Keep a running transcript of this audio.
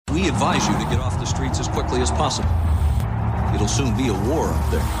advise you to get off the streets as quickly as possible. It'll soon be a war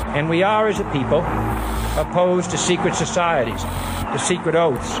up there. And we are, as a people, opposed to secret societies, to secret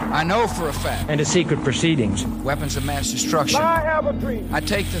oaths. I know for a fact. And to secret proceedings. Weapons of mass destruction. I have a dream. I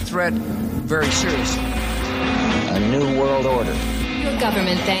take the threat very seriously. A new world order. Your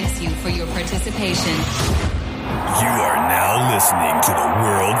government thanks you for your participation. You are now listening to the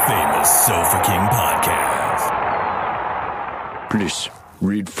world-famous Sofa King podcast. Please,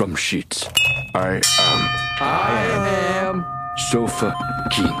 read from sheets. I am Sofa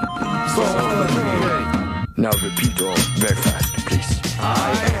King. Sofa King. Now repeat all very fast, please.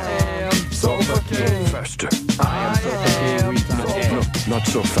 I am Sofa King. Faster. I am Sofa King. No, not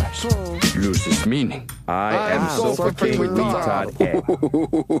so fast. Loses meaning. I am Sofa King with retard.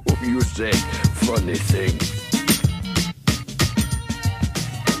 You say funny things.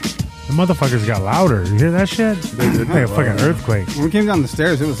 The motherfuckers got louder. You hear that shit? Like a fucking earthquake. When we came down the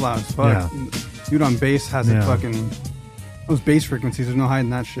stairs, it was loud as fuck. Yeah. Dude on bass has a fucking... Those bass frequencies, there's no hiding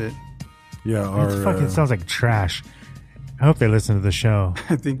that shit. Yeah, it fucking sounds like trash. I hope they listen to the show.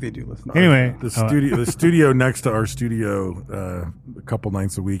 I think they do listen. Anyway. The studio next to our studio a couple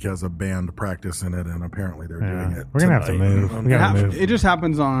nights a week has a band practice in it, and apparently they're doing it. We're going to have to move. We gotta move. It just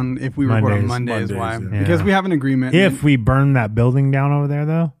happens on if we record on Mondays. Why? Yeah. Because we have an agreement. If we burn that building down over there,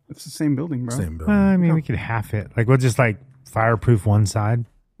 though. It's the same building, bro. Same building. I mean, we could half it. Like, we'll just fireproof one side.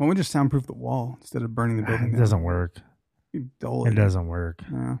 Why don't we just soundproof the wall instead of burning the building? It doesn't work. It doesn't work.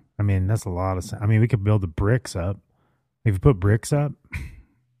 Yeah. I mean, that's a lot of... I mean, we could build the bricks up. If you put bricks up,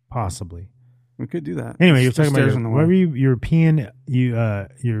 possibly. We could do that. Anyway, you're talking about wherever you're peeing,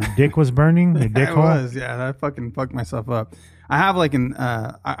 your dick was burning? Your dick hole? It was, yeah. I fucking fucked myself up. I have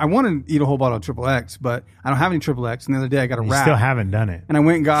I want to eat a whole bottle of Triple X, but I don't have any Triple X. And the other day I got a wrap. You still haven't done it. And I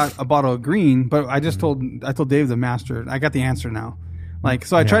went and got a bottle of green, but I just told Dave the master, I got the answer now.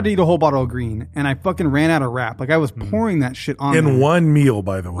 So I tried to eat a whole bottle of green, and I fucking ran out of wrap. Like, I was pouring that shit on in one meal,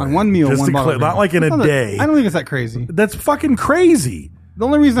 by the way. On one meal, just one bottle. Not like in a day. I don't think it's that crazy. That's fucking crazy. The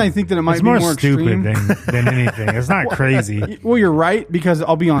only reason I think that it might be more stupid extreme than anything. It's not crazy. Well, you're right, because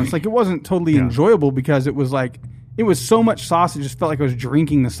I'll be honest. Like, it wasn't totally enjoyable because it was like, it was so much sauce, it just felt like I was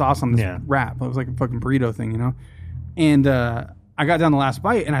drinking the sauce on this wrap. It was like a fucking burrito thing, you know? And I got down the last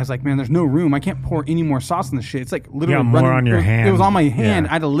bite, and I was like, man, there's no room. I can't pour any more sauce on this shit. It's like literally more on your hand. It was on my hand.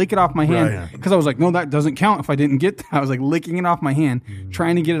 I had to lick it off my hand Right. because I was like, no, that doesn't count if I didn't get that. I was like licking it off my hand,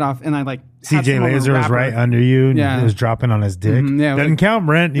 trying to get it off, and I like... CJ Laser was right under you, and it was dropping on his dick. Doesn't count,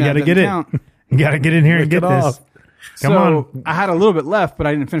 Brent. You got to get it. You got to get in here and get this. Come on. I had a little bit left, but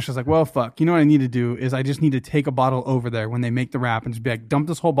I didn't finish. I was like, well, fuck. You know what I need to do is I just need to take a bottle over there when they make the wrap and just be like, dump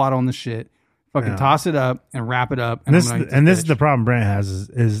this whole bottle in the shit. Fucking toss it up and wrap it up. And this is the problem Brent has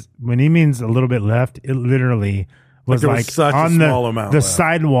is when he means a little bit left, it literally was like such on a small amount the left.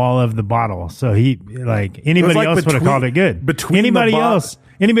 sidewall of the bottle. So he anybody else would have called it good. Anybody else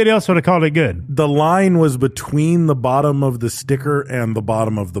would have called it good. The line was between the bottom of the sticker and the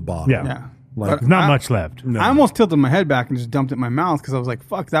bottom of the bottle. Yeah. Like, not much left. No. I almost tilted my head back and just dumped it in my mouth because I was like,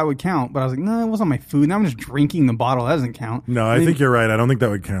 fuck, that would count. But I was like, no, it wasn't my food. Now I'm just drinking the bottle. That doesn't count. No, I think you're right. I don't think that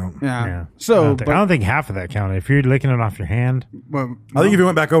would count. Yeah. So I don't think half of that counted. If you're licking it off your hand. Well, I think if you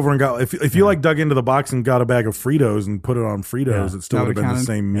went back over and got, if you dug into the box and got a bag of Fritos and put it on Fritos, it still would have been the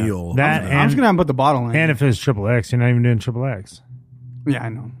same meal. I'm just going to put the bottle in. And if it was Triple X, you're not even doing Triple X. Yeah, I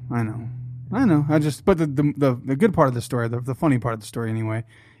know. But the good part of the story, the funny part of the story anyway,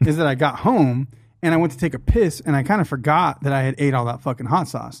 is that I got home and I went to take a piss and I kind of forgot that I had ate all that fucking hot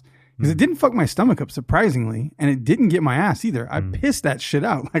sauce. Because it didn't fuck my stomach up, surprisingly, and it didn't get my ass either. I pissed that shit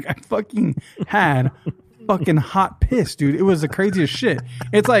out. Like, I fucking had fucking hot piss, dude. It was the craziest shit.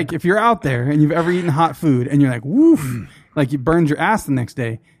 It's like if you're out there and you've ever eaten hot food and you're like, woof, like you burned your ass the next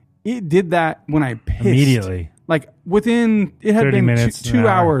day. It did that when I pissed. Immediately. Like within, it had 30 been minutes, 2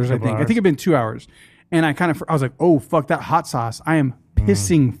 hours, I think. hours. I think it had been 2 hours. And I was like, oh, fuck that hot sauce. I am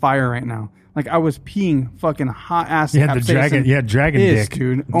pissing fire right now. Like, I was peeing fucking hot ass. You had dragon piss, dick,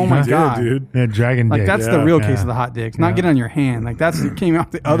 dude. Oh my god, dude. Yeah, dragon like dick. that's the real case of the hot dicks. Not get on your hand. Like it came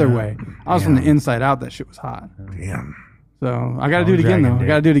out the other way. I was from the inside out. That shit was hot. Damn. So I got to do it again though. I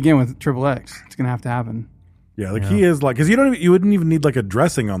got to do it again with Triple X. It's gonna have to happen. Yeah, like he is like, because you wouldn't even need like a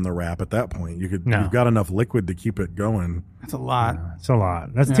dressing on the wrap at that point. You've got enough liquid to keep it going. That's a lot. It's a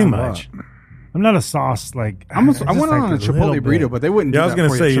lot. That's too much. I'm not a sauce like. I went on a Chipotle burrito, but they wouldn't. Yeah, I was gonna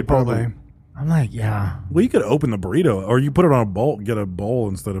say you probably. I'm like, yeah. Well, you could open the burrito, or you put it on a bowl, get a bowl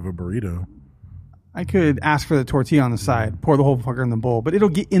instead of a burrito. I could ask for the tortilla on the side, pour the whole fucker in the bowl, but it'll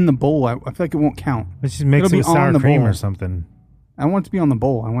get in the bowl. I feel like it won't count. Let's just mix it with sour cream or something. I want it to be on the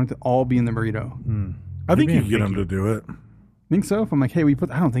bowl. I want it to all be in the burrito. I think you can get them to do it. Think so? If I'm like, hey, I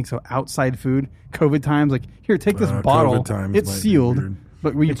don't think so. Outside food, COVID times, like, here, take this bottle. It's sealed,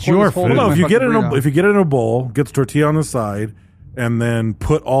 but it's your food. No, if you get it in a bowl, get the tortilla on the side, and then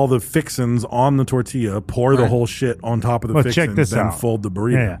put all the fixins on the tortilla, pour the whole shit on top of the fixins, check this then out. fold the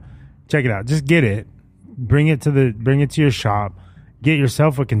burrito. Yeah. Check it out. Just get it, bring it to your shop, get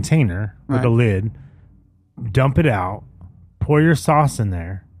yourself a container with a lid, dump it out, pour your sauce in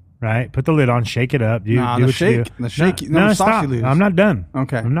there. Right, put the lid on, shake it up. The shake. No, stop. I'm not done.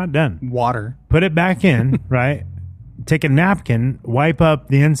 Okay, I'm not done. Water. Put it back in. Right. Take a napkin, wipe up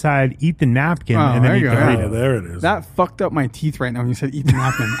the inside, eat the napkin, and then eat the burrito. Oh, there it is. That fucked up my teeth right now when you said eat the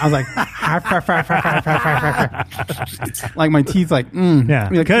napkin. I was like, like my teeth, like, yeah,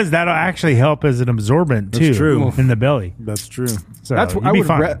 because that'll actually help as an absorbent too. That's true. In the belly. That's true. So I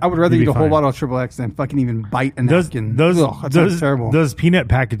would rather eat a whole bottle of XXX than fucking even bite a napkin. That's terrible. Those peanut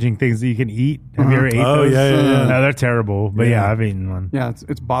packaging things that you can eat. Have you ever ate those? Yeah. No, they're terrible. But I've eaten one. Yeah,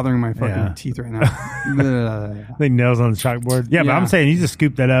 it's bothering my fucking teeth right now. They nails on the chalkboard. Yeah, but I'm saying you just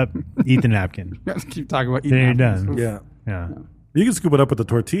scoop that up, eat the napkin. Just keep talking about eating. Then you're napkins. done. Yeah. You can scoop it up with the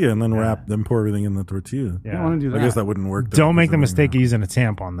tortilla and then pour everything in the tortilla. Yeah. I don't want to do that. I guess that wouldn't work. Don't make the mistake of using a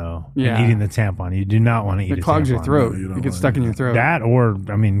tampon though. Yeah. And eating the tampon. You do not want to eat. It clogs your throat. It gets stuck in your throat. That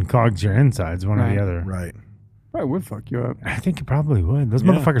clogs your insides. One or the other. Right. Probably would fuck you up. I think it probably would. Those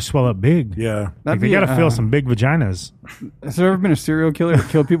motherfuckers swell up big. Yeah. They got to fill some big vaginas. Has there ever been a serial killer that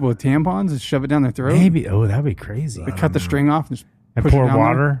killed people with tampons and shove it down their throat? Maybe. Oh, that'd be crazy. They cut the string off and just and push pour it down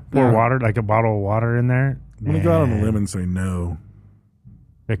water. there? Pour water, like a bottle of water in there. I'm going to go out on a limb and say no.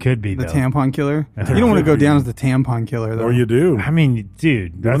 It could be the though. tampon killer. You don't want to go down as the tampon killer, though. Or you do. I mean,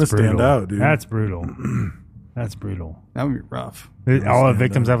 dude, that's brutal. Stand out, dude. That's brutal. That's brutal. That would be rough. All the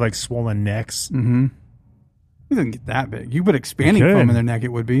victims have like swollen necks. Mm-hmm. It doesn't get that big. You put expanding foam in their neck, it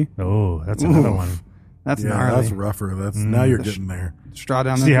would be. Oh, that's another one. That's gnarly. That's rougher. That's now you're getting there. Straw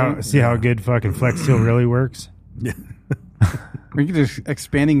down there. See how good fucking Flex Seal really works. Yeah. Or you could just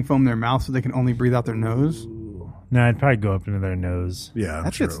expanding foam their mouth so they can only breathe out their nose. No, I'd probably go up into their nose. Yeah,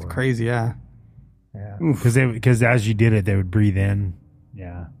 that shit's crazy. Yeah, because as you did it, they would breathe in.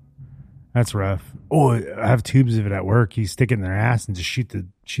 Yeah, that's rough. Oh, I have tubes of it at work. You stick it in their ass and just shoot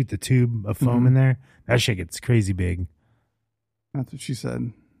the tube of foam in there. That shit gets crazy big. That's what she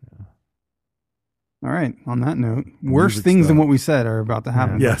said. Yeah. All right. On that note, worse things than what we said are about to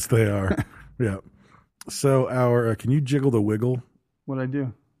happen. Yes, they are. Yeah. So can you jiggle the wiggle? What'd I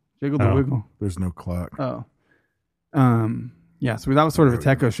do? Jiggle the wiggle. There's no clock. Oh. Yeah, so that was sort of a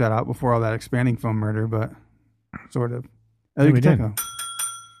Techo shout out before all that expanding foam murder, but sort of. We did. Yeah.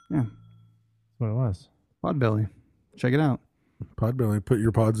 That's what it was. Podbelly. Check it out. Podbelly. Put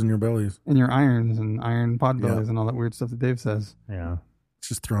your pods in your bellies. And your irons and iron podbellies and all that weird stuff that Dave says. Yeah. It's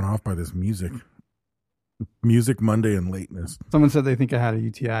just thrown off by this music. Music Monday and lateness. Someone said they think I had a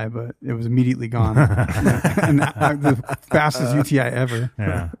UTI, but it was immediately gone. And the fastest UTI ever.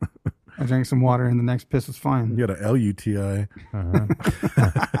 Yeah. I drank some water and the next piss was fine. You got an LUTI.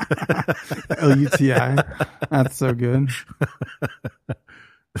 LUTI. That's so good.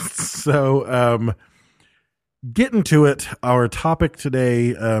 So, getting to it, our topic today,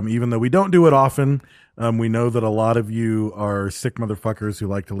 even though we don't do it often, we know that a lot of you are sick motherfuckers who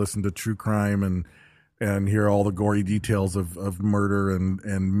like to listen to true crime and hear all the gory details of murder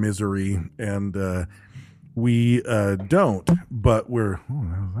and misery. And we don't, but we're... Oh,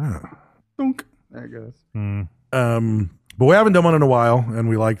 how's that? Dunk. There it goes. But we haven't done one in a while, and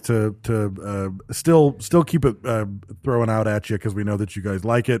we like to still keep it throwing out at you because we know that you guys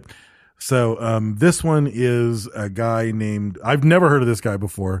like it. So this one is a guy named... I've never heard of this guy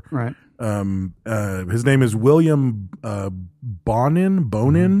before. Right. His name is William Bonin.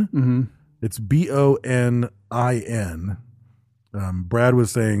 Mm-hmm. It's Bonin. Brad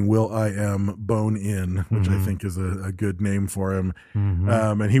was saying Will I Am Bone In, which I think is a good name for him.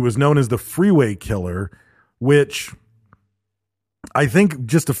 And he was known as the Freeway Killer, which I think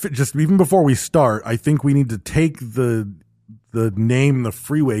just even before we start, I think we need to take the name the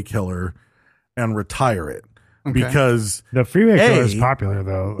Freeway Killer and retire it. Okay. Because the Freeway Killer is popular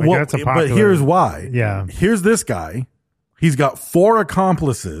though. That's a popular. But here's why. Yeah. Here's this guy. He's got 4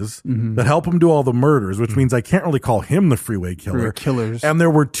 accomplices that help him do all the murders, which means I can't really call him the Freeway Killer. Killers. And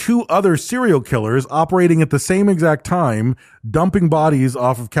there were 2 other serial killers operating at the same exact time, dumping bodies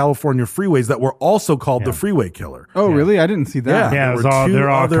off of California freeways that were also called the Freeway Killer. Oh, really? I didn't see that. Yeah,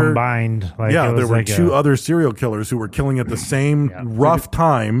 they're all combined. There were 2 other serial killers who were killing at the same rough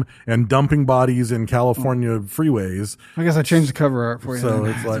time and dumping bodies in California freeways. I guess I changed the cover art for you. So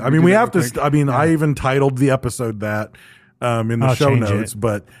it's like, I mean, we have to, I even titled the episode that. in the I'll show change notes, it.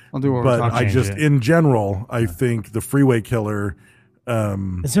 but I'll do what we're but talking I about. just Change it. in general, I think the Freeway Killer.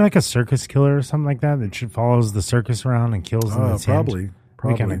 Is there like a circus killer or something like that follows the circus around and kills them? That's Probably.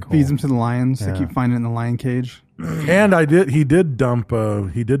 That'd be kinda cool. Feeds them to the lions. They Yeah. keep finding it in the lion cage. And he did dump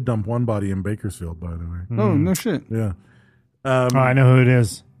one body in Bakersfield, by the way. Oh, no shit. Yeah. Oh, I know who it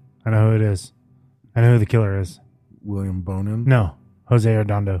is. I know who the killer is. William Bonin. No, Jose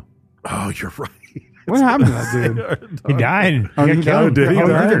Arredondo. Oh, you're right. What happened to that dude? He died. Oh, got he killed. died? Did he? got Oh,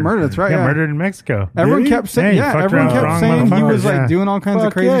 he murdered. got murdered. That's right, Got yeah. murdered in Mexico. Everyone he? kept saying, Yeah, he fucked everyone around kept with saying wrong he was motherfuckers, like yeah. doing all kinds of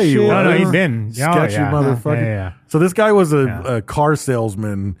Fuck crazy yeah, he shit. was. No, he's been. Oh, Sketchy yeah. motherfucker. Yeah. So this guy was a car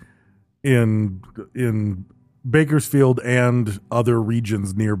salesman in Bakersfield and other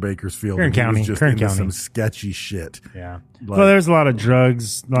regions near Bakersfield. Kern and he was County, just Kern into County. some sketchy shit. Yeah. Like- Well, there's a lot of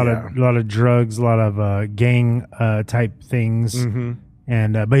drugs, a lot Yeah. of drugs, a lot of gang type things, Mm-hmm.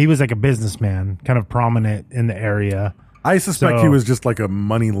 and but he was like a businessman, kind of prominent in the area, I suspect So- he was just like a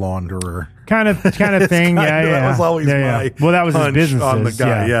money launderer. kind of thing. Yeah, That was always my Well, that was his hunch business on the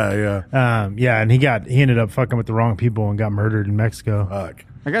guy. Yeah. yeah, and he ended up fucking with the wrong people and got murdered in Mexico. Fuck.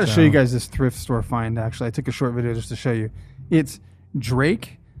 I got to show you guys this thrift store find, actually. I took a short video just to show you. It's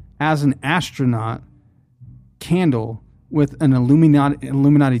Drake as an astronaut candle with an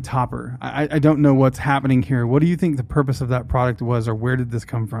Illuminati topper. I don't know what's happening here. What do you think the purpose of that product was, or where did this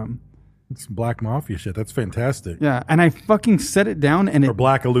come from? It's black mafia shit. That's fantastic. Yeah, and I fucking set it down, and Or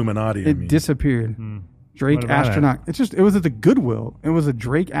black Illuminati. I it mean. disappeared. Drake What about astronaut. It was at the Goodwill. It was a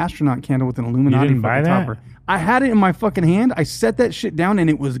Drake astronaut candle with an Illuminati didn't buy fucking that? topper. I had it in my fucking hand. I set that shit down, and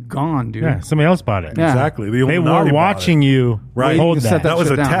it was gone, dude. Yeah, somebody else bought it. Yeah. Exactly. The They Illuminati were bought watching it. you Right. hold to set that. That was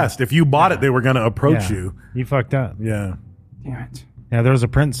a shit down. test. If you bought it, they were going to approach Yeah. you. You fucked up. Yeah. Damn it. Yeah, there was a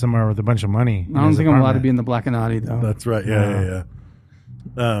prince somewhere with a bunch of money. I don't think I'm allowed to be in the Blackenati, though. That's right. Yeah.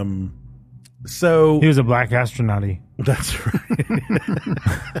 So He was a black astronaut. that's right.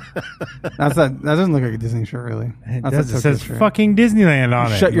 That doesn't look like a Disney shirt, really. It That's does. a It Tokyo says shirt. fucking Disneyland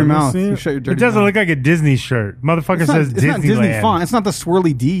on it. Shut your Let me mouth. see You it. shut your dirty It doesn't mouth. look like a Disney shirt. Motherfucker It's not, says it's not Disney Disneyland. font. It's not the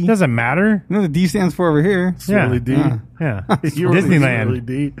swirly D. It doesn't matter. You know what the D stands for over here? Yeah. Swirly D. Yeah. Yeah. You were Disneyland. Swirly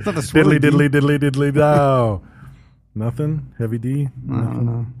D. It's not the swirly diddly, D. diddly, diddly, diddly, no. Nothing? Heavy D?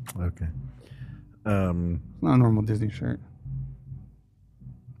 No. Okay. It's not a normal Disney shirt.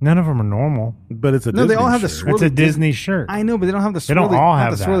 None of them are normal. But it's a No, Disney they all have the shirt. swirly It's a D. Disney shirt. I know, but they don't have the swirly. They don't all not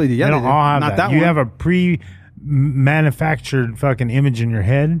have the that. swirly D. Yeah, they don't do. all have Not that. that You one. have a pre-manufactured fucking image in your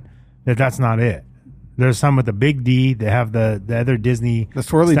head that's not it. There's some with the big D. They have the other Disney. The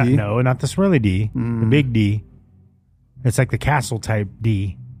swirly D? No, not the swirly D. The big D. It's like the castle type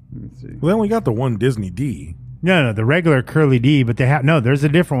D. Well, they only got the one Disney D. No, the regular curly D. But they have there's a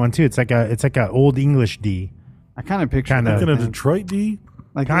different one too. It's like a old English D. I kind of picture Kinda. that. Looking at Detroit D?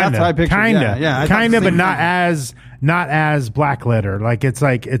 Like Kinda, that's what I picture. kinda, Yeah. I thought kinda, the but same not thing. as black letter. Like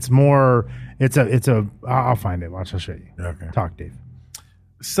it's more. It's a. I'll find it. Watch. I'll show you. Okay. Talk, Dave.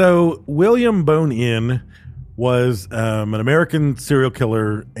 So William Bonin was an American serial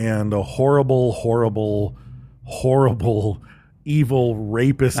killer and a horrible, evil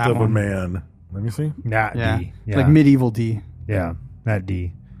rapist That of a one. man. Let me see. That Yeah. D. It's like medieval D. Yeah, that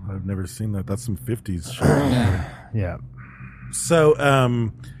D. I've never seen that. That's some 50s shit. Yeah. So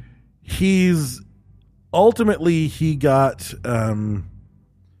he's ultimately he got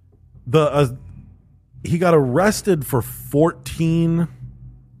he got arrested for 14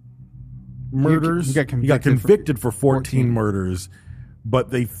 murders. He got convicted for 14 14. murders,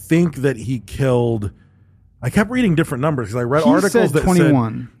 but they think that he killed. I kept reading different numbers because I read He articles said that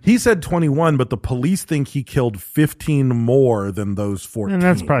 21. said he said 21, but the police think he killed 15 more than those 14. And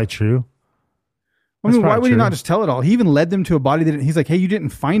that's probably true. I mean, That's why probably would he true. not just tell it all? He even led them to a body that he's like, hey, you didn't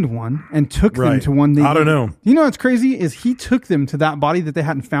find one, and took them Right. to one. I don't know. You know what's crazy is he took them to that body that they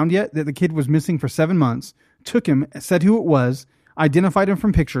hadn't found yet, that the kid was missing for 7 months. Took him, said who it was, identified him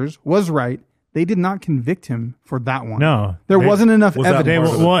from pictures, was right. They did not convict him for that one. No, there wasn't enough was that They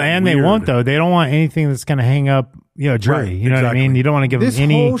evidence. more- and they Weird. won't though. They don't want anything that's going to hang up, a jury. Right, You know what I exactly. mean? You don't want to give This them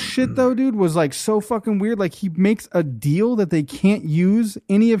any. whole shit though, dude, was like so fucking weird. Like he makes a deal that they can't use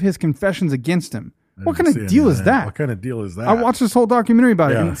any of his confessions against him. What kind See of deal any is of that? What kind of deal is that? I watched this whole documentary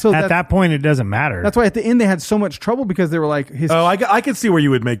about it. Yeah. And so At that point, it doesn't matter. that's why at the end they had so much trouble because they were like, his Oh, I can see where you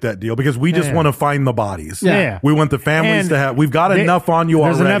would make that deal because we just Yeah. want to find the bodies. Yeah. We want the families And to have. We've got they- enough on you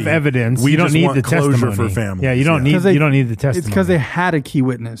there's already. enough evidence. We You don't just need want the closure testimony. for families. Yeah, you don't Because need. You don't need the testimony. It's because they had a key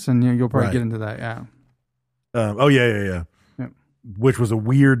witness, and you'll probably Right. get into that. Yeah. Yeah. Yeah. Which was a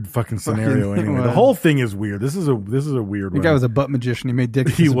weird fucking scenario. Fucking Anyway, the was. whole thing is weird. This is a weird The one. guy was a butt magician. He made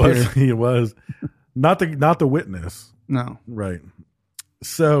dicks he disappear. was he was not the witness. No. Right.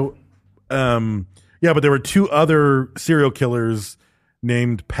 So, Yeah, but there were two other serial killers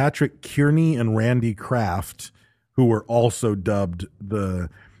named Patrick Kearney and Randy Kraft who were also dubbed and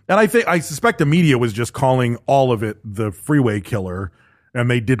I suspect the media was just calling all of it the freeway killer, and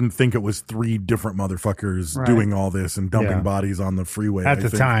they didn't think it was three different motherfuckers doing all this and dumping bodies on the freeway. At the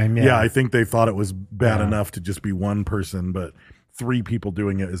time, yeah. Yeah, I think they thought it was bad enough to just be one person, but three people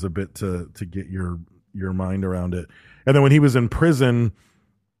doing it is a bit to get your mind around it. And then when he was in prison,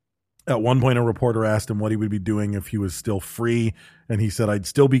 at one point a reporter asked him what he would be doing if he was still free, and he said, I'd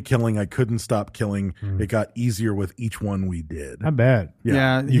still be killing. I couldn't stop killing. It got easier with each one we did. I bet.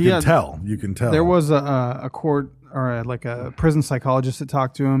 Yeah, you can tell. You can tell. There was a court or a prison psychologist that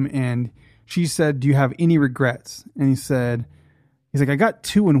talked to him, and she said, do you have any regrets? And he's like, I got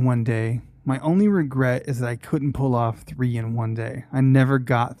 2 in one day. My only regret is that I couldn't pull off 3 in one day. I never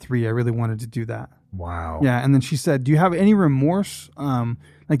got 3. I really wanted to do that. Wow. Yeah. And then she said, do you have any remorse?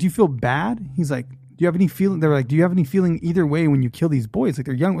 Like, do you feel bad? He's like, do you have any feeling? They're like, do you have any feeling either way when you kill these boys? Like,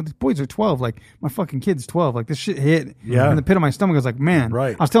 they're young. These boys are 12. Like, my fucking kid's 12. Like, this shit hit in the pit of my stomach. I was like, man.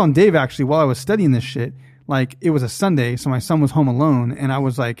 Right. I was telling Dave, actually, while I was studying this shit, like, it was a Sunday, so my son was home alone. And I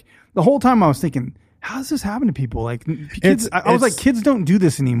was like, the whole time I was thinking, how does this happen to people? Like, kids, I was like, kids don't do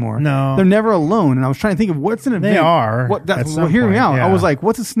this anymore. No. They're never alone. And I was trying to think of what's an event. They are. Hear me out. Yeah. I was like,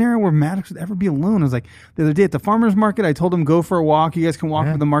 what's a scenario where Maddox would ever be alone? I was like, the other day at the farmer's market, I told him, go for a walk. You guys can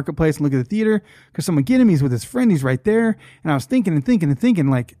walk to the marketplace and look at the theater. Because someone get him. He's with his friend. He's right there. And I was thinking,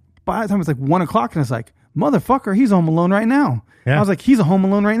 like, by the time it was like 1 o'clock, and I was like, motherfucker, he's home alone right now. Yeah. I was like, he's a home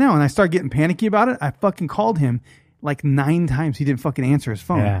alone right now. And I started getting panicky about it. I fucking called him like 9 times. He didn't fucking answer his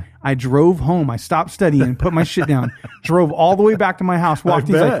phone. Yeah. I drove home. I stopped studying, put my shit down, drove all the way back to my house, walked.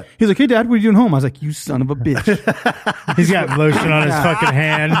 He's bet. like, hey, Dad, what are you doing home? I was like, you son of a bitch. He's got lotion on his fucking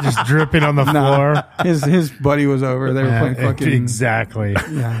hand, just dripping on the floor. His buddy was over. They were playing fucking. Exactly.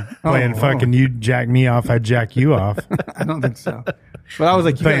 Yeah. Playing fucking you jack me off, I jack you off. I don't think so. But I was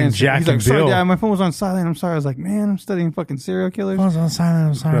like, you Playing gotta Jack He's like, and sorry, Bill. Dad, my phone was on silent. I'm sorry. I was like, man, I'm studying fucking serial killers. I was on silent.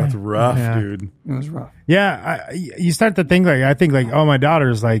 I'm sorry. That's rough, Yeah. dude. It was rough. Yeah, you start to think I think oh, my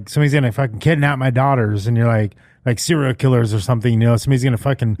daughter's like, somebody's gonna fucking kidnap my daughters, and you're like serial killers or something, somebody's gonna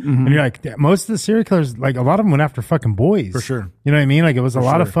fucking, and you're like, most of the serial killers, like a lot of them went after fucking boys. For sure. You know what I mean? Like it was a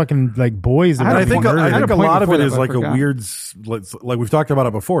lot of fucking like boys. That And were I think murdered. a point lot of before it that, is but I like a forgot. weird, like we've talked about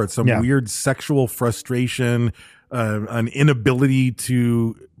it before. It's some Yeah. weird sexual frustration, an inability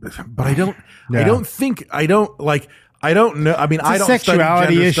to. But I don't know. I don't know. I mean, I don't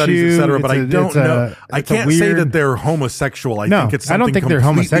sexuality study gender studies, issue. etc. But I It's don't a- know. I it's a can't say weird- that they're homosexual. I No, think it's I something don't think they're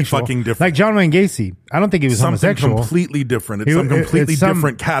completely homosexual. fucking different. Like John Wayne Gacy, I don't think he was something homosexual. completely different. It's He- some completely it's some-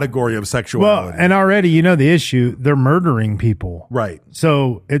 different category of Well, sexuality. and already the issue, they're murdering people. Right.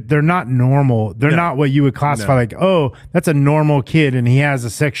 So they're not normal. They're No. not what you would classify No. like, oh, that's a normal kid and he has a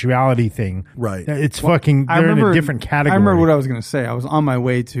sexuality thing. Right. It's fucking, they're in a different category. I remember what I was going to say. I was on my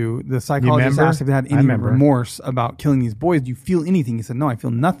way to the psychologist remember? asked if they had I any remember. remorse about killing these boys. Do you feel anything? He said, no, I feel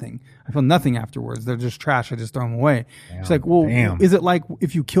nothing. I feel nothing afterwards. They're just trash. I just throw them away. She's like, well, Damn. is it like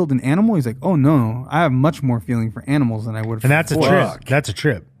if you killed an animal? He's like, oh, no. I have much more feeling for animals than I would for And that's a boys. trip. That's a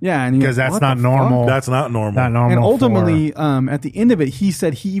trip. Yeah. And you're Because like, that's what not the normal. fuck? That's not normal. Not normal. And for- ultimately, at the end of it, he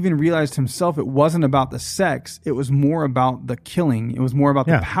said he even realized himself it wasn't about the sex. It was more about the killing. It was more about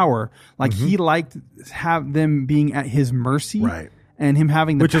Yeah. the power. Like he liked have them being at his mercy, Right. And him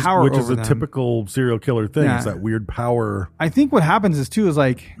having the which is power which over is a them. typical serial killer thing. Yeah. It's that weird power. I think what happens is too is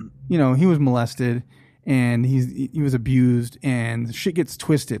like, he was molested and he was abused and shit gets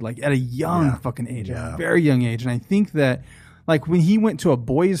twisted like at a young fucking age, at a very young age. And I think that like when he went to a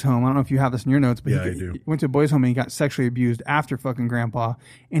boys' home, I don't know if you have this in your notes, but Yeah, I do. he went to a boys' home and he got sexually abused after fucking grandpa.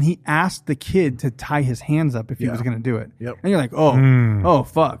 And he asked the kid to tie his hands up if he was going to do it. Yep. And you're like, oh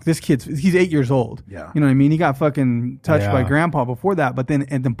fuck, this he's 8 years old. Yeah. You know what I mean? He got fucking touched by Yeah. grandpa before that. But then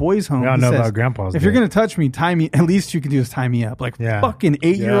at the boys' home, We all he know says, about grandpa's if you're dick. going to touch me, tie me, at least you can do is tie me up. Like fucking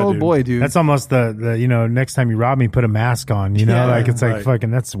 8-year-old dude. boy, dude. That's almost the next time you rob me, put a mask on, Yeah. like it's like Right. fucking,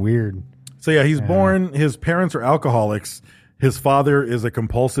 that's weird. So yeah, he's born. His parents are alcoholics. His father is a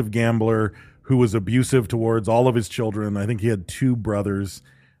compulsive gambler who was abusive towards all of his children. I think he had 2 brothers,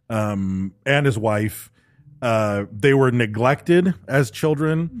 and his wife. They were neglected as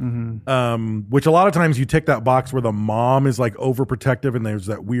children, which a lot of times you tick that box where the mom is like overprotective and there's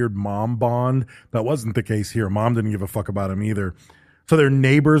that weird mom bond. That wasn't the case here. Mom didn't give a fuck about him either. So their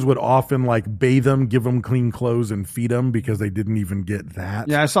neighbors would often like bathe them, give them clean clothes, and feed them because they didn't even get that.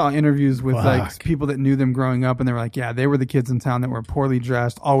 Yeah, I saw interviews with like Fuck. people that knew them growing up, and they were like, "Yeah, they were the kids in town that were poorly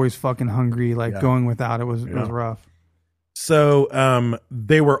dressed, always fucking hungry, like going without. It was rough." So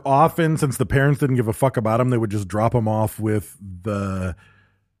they were often, since the parents didn't give a fuck about them, they would just drop them off with the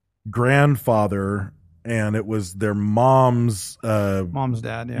grandfather and it was their mom's mom's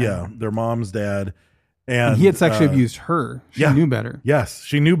dad. Yeah, their mom's dad. And he had sexually abused her. She knew better. Yes,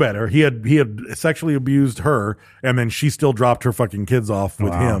 she knew better. He had sexually abused her, and then she still dropped her fucking kids off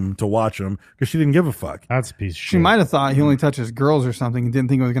with him to watch him because she didn't give a fuck. That's a piece of shit. She might have thought he only touches girls or something and didn't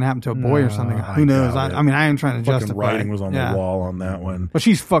think it was going to happen to a boy or something. Who knows? I mean, I am trying to fucking justify. Writing was on the wall on that one. But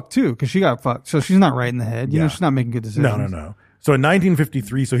she's fucked too because she got fucked. So she's not right in the head. You know, she's not making good decisions. No. So in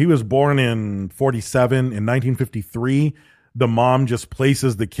 1953, so he was born in 47. In 1953, the mom just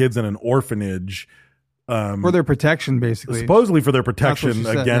places the kids in an orphanage. For their protection, basically. Supposedly for their protection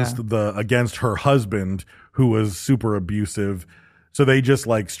said, against her husband, who was super abusive. So they just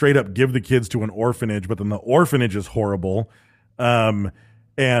like straight up give the kids to an orphanage, but then the orphanage is horrible. And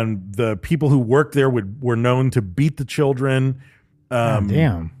the people who worked there were known to beat the children.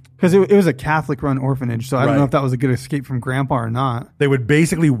 Damn. Because it was a Catholic-run orphanage, so I don't know if that was a good escape from Grandpa or not. They would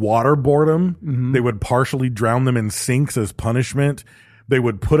basically waterboard them. Mm-hmm. They would partially drown them in sinks as punishment. They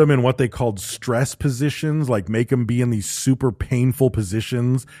would put them in what they called stress positions, like make them be in these super painful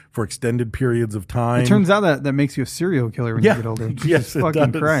positions for extended periods of time. It turns out that makes you a serial killer when you get older. Yes, it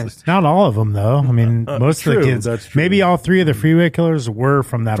fucking does. Christ. Not all of them, though. I mean, most of the kids. That's true. Maybe all 3 of the freeway killers were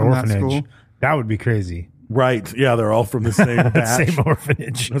from that orphanage. school? That would be crazy. Right. Yeah, they're all from the same batch. Same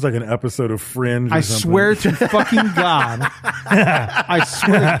orphanage. It was like an episode of Fringe or I something. swear to fucking God. I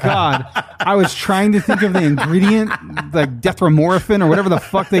swear to God. I was trying to think of the ingredient, like detramorphin or whatever the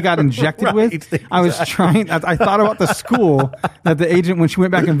fuck they got injected with. Exactly. I was trying, I thought about the school that the agent, when she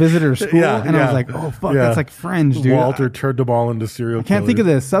went back and visited her school, and I was like, oh fuck, that's like Fringe, dude. Walter turned them all into serial I can't think of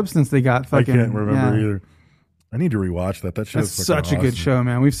the substance they got. Fucking, I can't remember either. I need to rewatch that. That show's That's such a good show,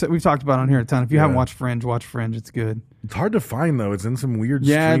 man. We've talked about it on here a ton. If you haven't watched Fringe, watch Fringe. It's good. It's hard to find though. It's in some weird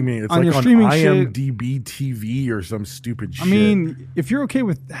Yeah, streaming. It's on like your on streaming IMDb TV or some stupid shit. I mean, if you're okay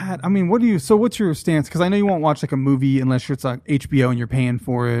with that, I mean, what's your stance? Because I know you won't watch like a movie unless it's like HBO and you're paying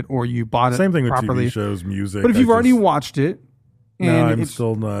for it or you bought it Same thing properly. with TV shows, music. But if you've already watched it, and no, I'm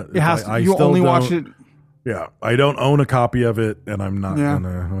still not. It has to, I you still only don't- watch it. Yeah, I don't own a copy of it, and I'm not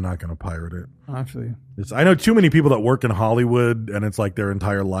gonna pirate it. Actually, I know too many people that work in Hollywood, and it's like their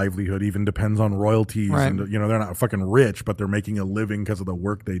entire livelihood even depends on royalties, Right. and they're not fucking rich, but they're making a living because of the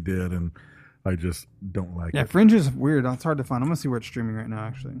work they did, and I just don't like yeah, it. Fringe is weird. It's hard to find. I'm gonna see where it's streaming right now.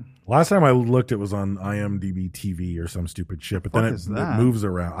 Actually, Last time I looked, it was on IMDb TV or some stupid shit, but then Fuck it is that? moves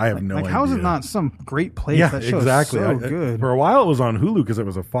around. I have no idea. how is it not some great place? Yeah, That show exactly. is so good. For a while, it was on Hulu because it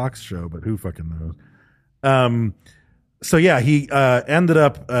was a Fox show, but who fucking knows? So yeah, he ended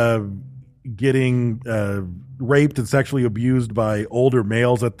up getting raped and sexually abused by older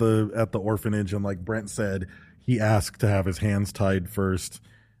males at the orphanage, and like Brent said, he asked to have his hands tied first,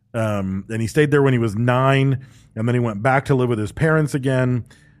 and he stayed there when he was 9, and then he went back to live with his parents again.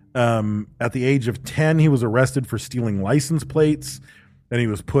 At the age of 10, he was arrested for stealing license plates, and he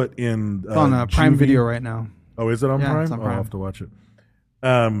was put in It's on Prime juvie. Video right now. Oh, is it on Yeah, Prime? it's on Oh, Prime. I'll have to watch it.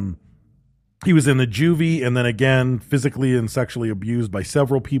 He was in the juvie, and then again physically and sexually abused by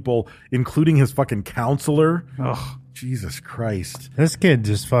several people, including his fucking counselor. Ugh. Jesus Christ. This kid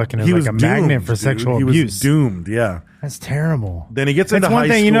just fucking is He like was a magnet doomed, for dude. sexual He abuse. was doomed, yeah. That's terrible. Then he gets That's into one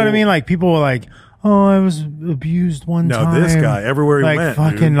high thing, you know what I school. mean? Like people were like, "Oh, I was abused one No, time." this guy, everywhere he like, went,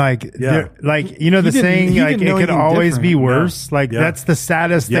 fucking dude. like, Yeah. they're- like you know the He didn't- saying, he like didn't it know could anything always be different. worse. Like Yeah. that's the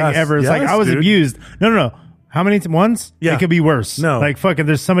saddest thing Yes, ever. It's like yes, I was dude. abused. No. How many once? Yeah. It could be worse. No. like fucking.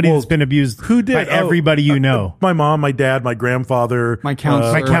 There's somebody Well, that's been abused. who did? by everybody you know. My mom, my dad, my grandfather, My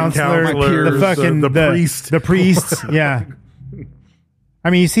counselor. My counselor, my peers, the fucking the priest. the priests. Yeah. I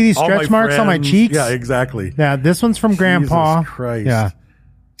mean, you see these all stretch my marks on my friends. cheeks. Yeah, exactly. Yeah, this one's from Grandpa. Jesus Christ. Yeah.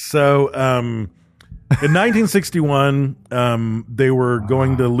 So, in 1961, they were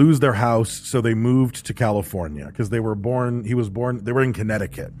going to lose their house, so they moved to California because they were in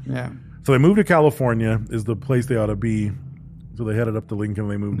Connecticut. Yeah. So they moved to California, is the place they ought to be. So they headed up to Lincoln,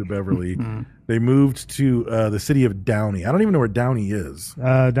 they moved to Beverly. They moved to the city of Downey. I don't even know where Downey is.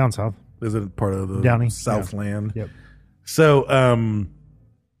 Down south. Is it part of the Downey, Southland? Yep. So,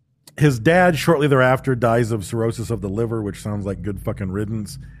 his dad shortly thereafter dies of cirrhosis of the liver, which sounds like good fucking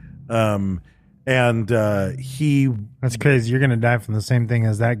riddance. He That's crazy. You're gonna die from the same thing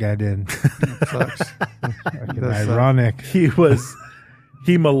as that guy did. Sucks. Fucking ironic.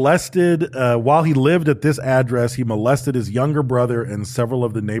 he molested while he lived at this address. He molested his younger brother and several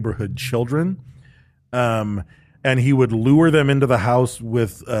of the neighborhood children. And he would lure them into the house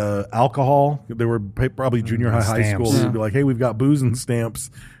with alcohol. They were probably junior high Stamps. school. He'd be like, "Hey, we've got booze and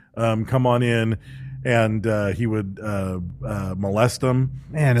stamps. Come on in." and he would molest them.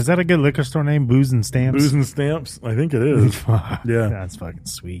 Man, is that a good liquor store name? Booze and Stamps? Booze and Stamps? I think it is. Yeah. That's fucking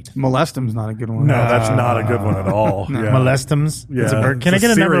sweet. Molestum's not a good one. No, that's not a good one at all. No. Yeah. Molestums? Yeah. It's a bird. Can It's I a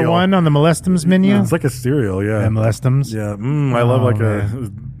get a number cereal. 1 on the Molestums menu? It's like a cereal, yeah. Molestums? Yeah. I love like a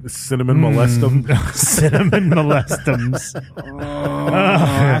cinnamon molestum. Cinnamon molestums.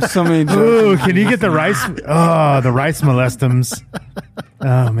 So many jokes. Ooh, can you get the rice? Oh, the rice molestums.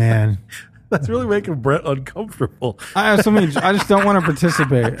 Oh, man. That's really making Brett uncomfortable. I have so many. I just don't want to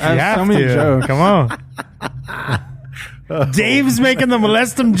participate. I You have so have many to. jokes. Come on. Dave's making the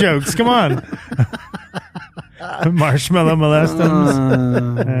molestum jokes. Come on. Marshmallow molestums.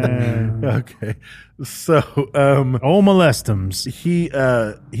 Okay. So, molestums.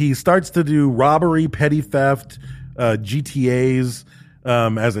 He starts to do robbery, petty theft, GTAs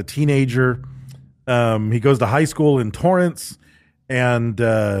as a teenager. He goes to high school in Torrance,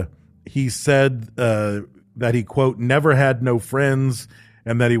 and he said that he, quote, never had no friends,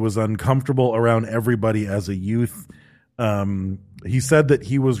 and that he was uncomfortable around everybody as a youth. He said that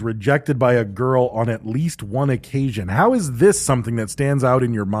he was rejected by a girl on at least one occasion. How is this something that stands out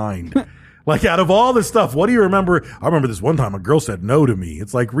in your mind? Like, out of all the stuff, what do you remember? I remember this one time a girl said no to me.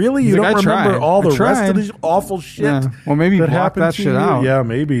 It's like, really? You don't remember all the rest of this awful shit? Yeah. Well, maybe that block happened that to shit you? out. Yeah,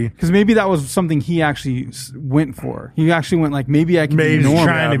 maybe. Because maybe that was something he actually went for. He actually went like, maybe I can Maybe be normal.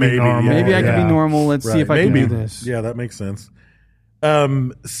 trying to be normal. Maybe I can be normal. Let's see if I Maybe. can do this. Yeah, that makes sense.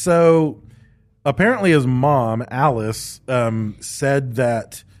 So apparently his mom, Alice, said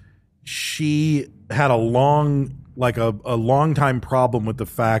that she had a long time problem with the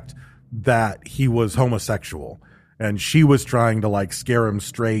fact that he was homosexual, and she was trying to like scare him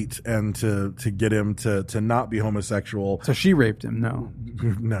straight and to get him to not be homosexual. So she raped him. No.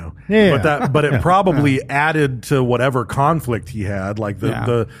 Yeah. But it probably added to whatever conflict he had. Like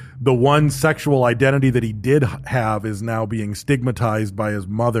the one sexual identity that he did have is now being stigmatized by his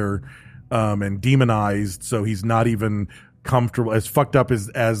mother, and demonized. So he's not even comfortable, as fucked up as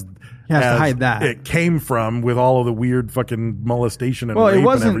He has to hide that. it came from, with all of the weird fucking molestation and Well, rape it and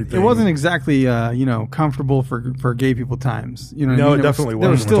wasn't. everything. It wasn't exactly, comfortable for gay people times. You know, what I No, mean? it definitely There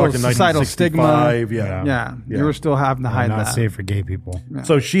was wasn't. still We're a talking societal stigma. 1965, yeah. You were still having to hide Not that. safe for gay people.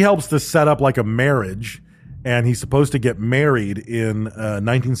 So she helps to set up like a marriage, and he's supposed to get married in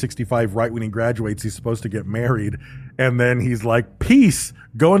 1965. Right when he graduates, he's supposed to get married, and then he's like, "Peace,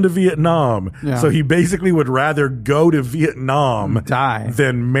 going to Vietnam." Yeah. So he basically would rather go to Vietnam Die.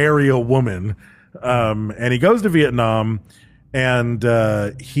 than marry a woman. And he goes to Vietnam, and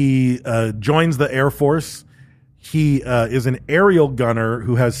he joins the Air Force. He is an aerial gunner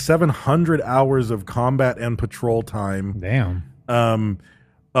who has 700 hours of combat and patrol time. Damn.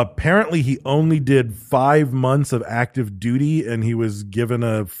 Apparently, he only did 5 months of active duty, and he was given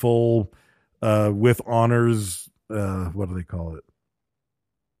a full, with honors, what do they call it?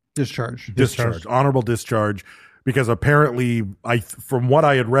 Discharge. Honorable discharge. Because apparently, from what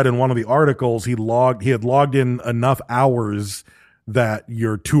I had read in one of the articles, he had logged in enough hours that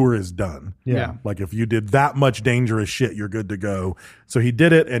your tour is done. Yeah. Like if you did that much dangerous shit, you're good to go. So he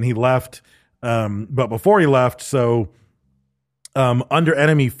did it, and he left. But before he left, under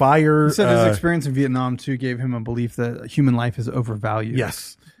enemy fire, He said his experience in Vietnam too gave him a belief that human life is overvalued.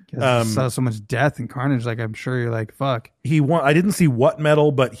 yes. Because so much death and carnage. Like, I'm sure you're like, fuck. I didn't see what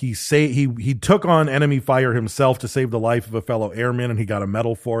medal, but he took on enemy fire himself to save the life of a fellow airman, and he got a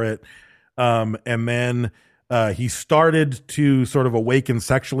medal for it. And then he started to sort of awaken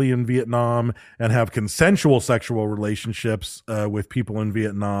sexually in Vietnam and have consensual sexual relationships with people in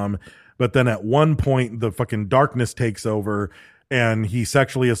Vietnam. But then at one point, the fucking darkness takes over, and he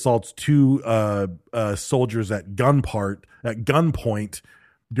sexually assaults 2 soldiers at gunpoint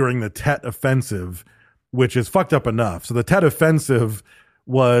during the Tet Offensive, which is fucked up enough. So the Tet Offensive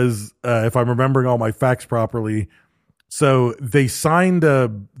was, if I'm remembering all my facts properly, so they signed,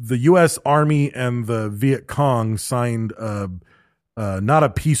 the U.S. Army and the Viet Cong signed not a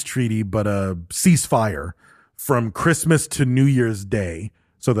peace treaty, but a ceasefire from Christmas to New Year's Day,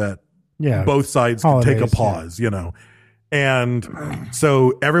 so that both sides can take a pause, And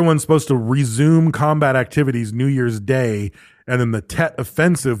so everyone's supposed to resume combat activities New Year's Day, and then the Tet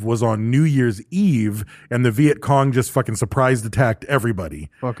Offensive was on New Year's Eve, and the Viet Cong just fucking surprise attacked everybody.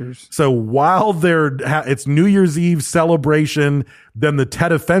 Fuckers. So while it's New Year's Eve celebration, then the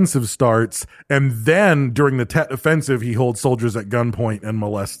Tet Offensive starts, and then during the Tet Offensive, he holds soldiers at gunpoint and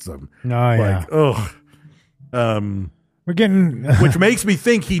molests them. We're getting, which makes me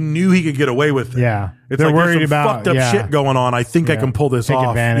think he knew he could get away with it. Yeah. It's They're like worried there's some about fucked up shit going on. I think I can pull this Take off,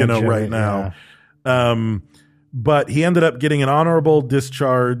 advantage of right it, now. But he ended up getting an honorable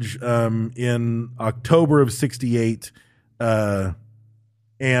discharge in October of 68. And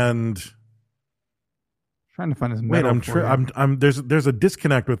Trying to find his wait, medal. there's a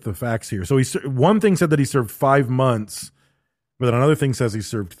disconnect with the facts here. So one thing said that he served 5 months, but then another thing says he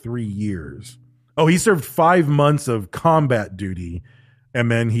served 3 years. Oh, he served 5 months of combat duty, and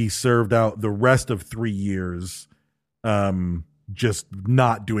then he served out the rest of 3 years, just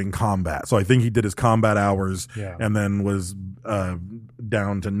not doing combat. So I think he did his combat hours, and then was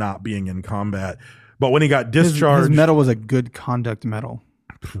down to not being in combat. But when he got discharged, his medal was a good conduct medal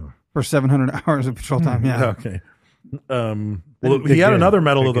for 700 hours of patrol time. Yeah. Okay. Well, he had another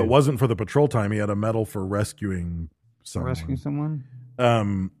medal though that wasn't for the patrol time. He had a medal for rescuing someone. Rescue someone.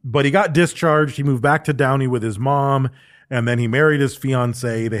 But he got discharged. He moved back to Downey with his mom, and then he married his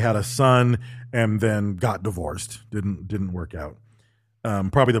fiancee. They had a son, and then got divorced. Didn't work out.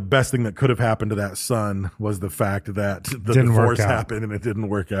 Probably the best thing that could have happened to that son was the fact that the divorce happened and it didn't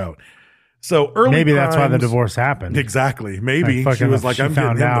work out. So maybe that's why the divorce happened. Exactly. Maybe she was like, "I'm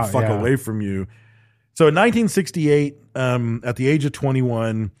getting him the fuck away from you." So in 1968, at the age of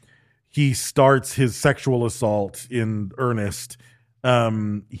 21, he starts his sexual assault in earnest.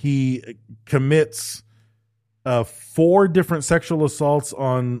 He commits 4 different sexual assaults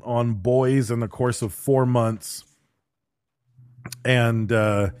on boys in the course of 4 months, and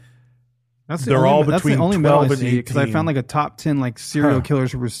they're all between 12 and 18. Because I found like a top 10 like serial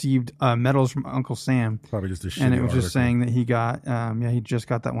killers who received medals from Uncle Sam. Probably just a shitty and it was article. just saying that he got he just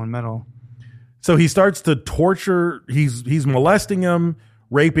got that one medal. So he starts to torture. He's molesting him,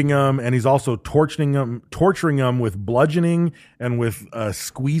 raping him, and he's also torturing him with bludgeoning and with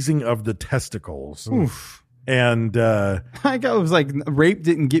squeezing of the testicles. Oof. And I was like, rape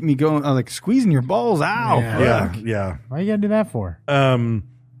didn't get me going. Like squeezing your balls out. Yeah. Why you gotta do that for?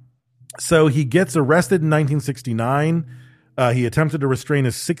 So he gets arrested in 1969. He attempted to restrain a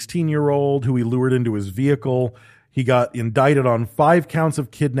 16-year-old who he lured into his vehicle. He got indicted on 5 counts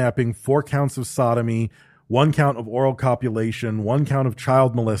of kidnapping, 4 counts of sodomy, 1 count of oral copulation, 1 count of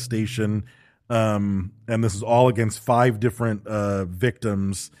child molestation. And this is all against 5 different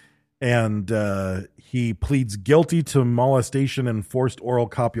victims. And he pleads guilty to molestation and forced oral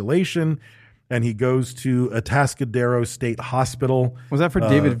copulation. And he goes to Atascadero State Hospital. Was that for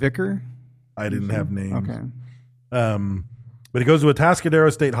David Vicker? I didn't have names. Okay. But he goes to Atascadero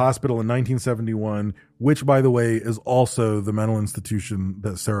State Hospital in 1971, which, by the way, is also the mental institution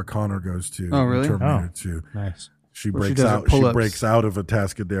that Sarah Connor goes to. Oh, really? Terminator 2. Nice. She Where she breaks does out. her She pull-ups. breaks out of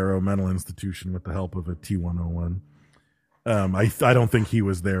Atascadero Mental Institution with the help of a T-101. I don't think he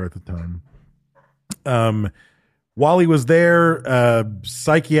was there at the time. While he was there,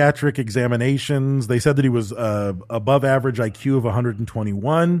 psychiatric examinations, they said that he was above average IQ of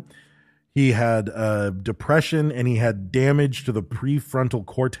 121. He had depression, and he had damage to the prefrontal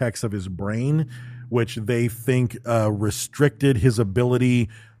cortex of his brain, which they think restricted his ability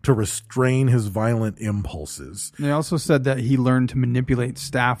to restrain his violent impulses. They also said that he learned to manipulate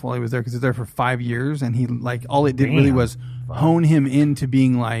staff while he was there because he was there for 5 years, and he like all it did really was hone him into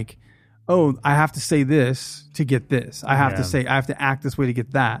being like, oh, I have to say this to get this. I have to act this way to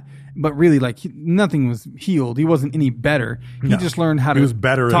get that. But really, like nothing was healed. He wasn't any better. He just learned how to. He was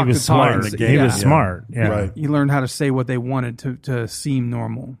better. Talk He was to smart talk. in the game. He was smart. Yeah. Right. He learned how to say what they wanted to seem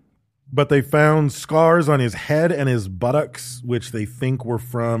normal. But they found scars on his head and his buttocks, which they think were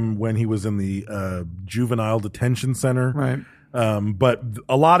from when he was in the juvenile detention center. Right. But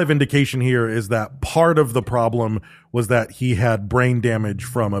a lot of indication here is that part of the problem was that he had brain damage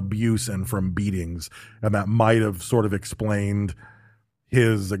from abuse and from beatings, and that might have sort of explained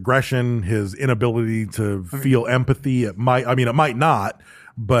his aggression, his inability to feel empathy. It might not,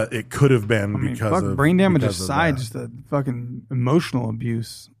 but it could have been because of brain damage because of aside, that. just the fucking emotional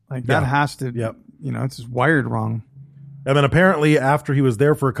abuse. Like that Yeah. has to, Yep. it's just wired wrong. And then apparently after he was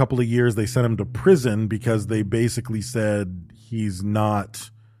there for a couple of years, they sent him to prison because they basically said he's not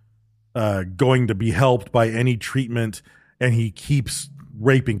going to be helped by any treatment, and he keeps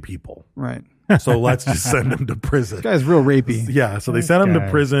raping people. Right. So let's just send him to prison. This guy's real rapey. Yeah, so they sent him to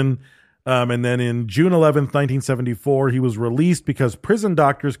prison. And then in June 11th, 1974, he was released because prison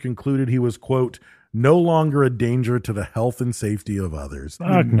doctors concluded he was, quote, no longer a danger to the health and safety of others.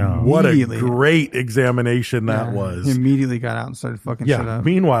 Fuck no. What a Immediately. great examination that Yeah. was. He immediately got out and started fucking shit Yeah. up.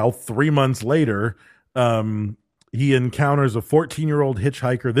 Meanwhile, 3 months later, he encounters a 14-year-old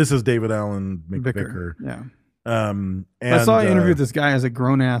hitchhiker. This is David Allen McVicker. Yeah. And I saw an interview with this guy as a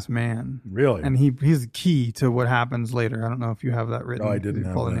grown ass man. Really? And he's the key to what happens later. I don't know if you have that written. Oh, I didn't You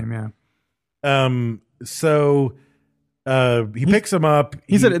have pull the that. name, yeah. So He picks him up.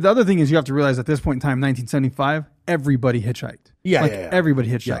 He said the other thing is you have to realize at this point in time, 1975, everybody hitchhiked. Yeah, like yeah. everybody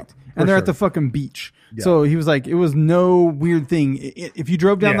hitchhiked, Yeah, and they're for at the sure. fucking beach. Yeah. So he was like, it was no weird thing. If you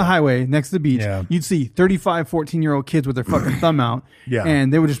drove down the highway next to the beach, you'd see 35, 14-year-old kids with their fucking thumb out. Yeah.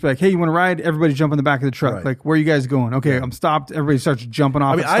 And they would just be like, hey, you want to ride? Everybody jump in the back of the truck. Right. Like, where are you guys going? Okay, I'm stopped. Everybody starts jumping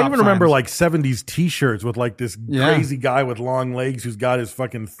off. I mean, at I stop even remember signs. like 70s t-shirts with like this crazy guy with long legs who's got his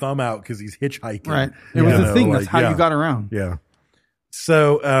fucking thumb out because he's hitchhiking. Right. It was the thing. That's how you got around. Yeah.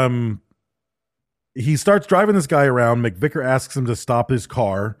 So he starts driving this guy around. McVicker asks him to stop his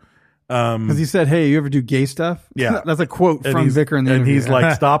car. Because he said, hey, you ever do gay stuff? Yeah. That's a quote And from he's- Vicker in the and interview. he's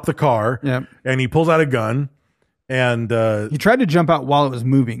like, stop the car. Yep. And he pulls out a gun. And he tried to jump out while it was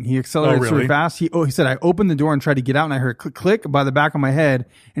moving. He accelerated really? super fast. He said, I opened the door and tried to get out, and I heard click, click by the back of my head.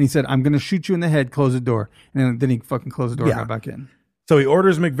 And he said, I'm going to shoot you in the head. Close the door. And then he fucking closed the door and got back in. So he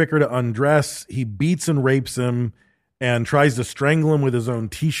orders McVicker to undress. He beats and rapes him and tries to strangle him with his own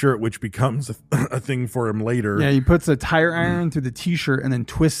T-shirt, which becomes a thing for him later. Yeah, he puts a tire iron through the T-shirt and then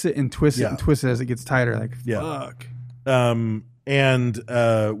twists it and twists it and twists it as it gets tighter. Like, fuck. And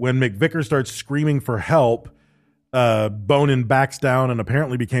when McVicker starts screaming for help, Bonin backs down and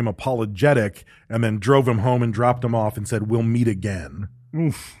apparently became apologetic and then drove him home and dropped him off and said, we'll meet again.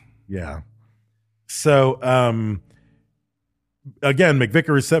 Oof. Yeah. So, again,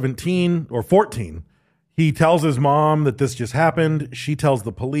 McVicker is 17 or 14. He tells his mom that this just happened. She tells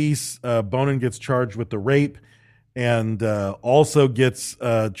the police. Bonin gets charged with the rape and also gets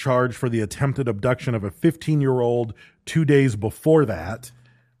charged for the attempted abduction of a 15-year-old 2 days before that.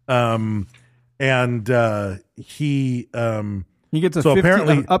 He gets a so 15,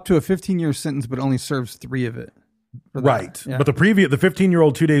 apparently up to a 15-year sentence, but only serves 3 of it. for that. Right. Yeah. But the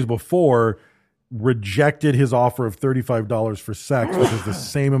 15-year-old 2 days before rejected his offer of $35 for sex, which is the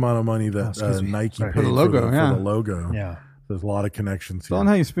same amount of money that Nike paid For the logo, for yeah. the logo. Yeah. There's a lot of connections It's here. on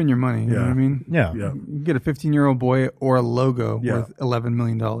how you spend your money. You know Yeah. what I mean? Yeah. Yeah. You get a 15-year-old boy or a logo Yeah. worth $11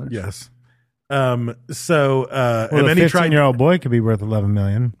 million. Yes. Well, and a then he tried 15-year-old boy could be worth $11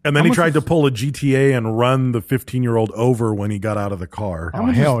 million. and then he tried to pull a GTA and run the 15-year-old over when he got out of the car. Oh,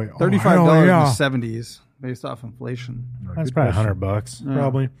 hell, $35 hell in yeah. the 70s based off inflation. That's probably $100. Yeah.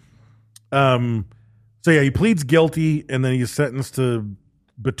 Probably. So yeah, he pleads guilty and then he's sentenced to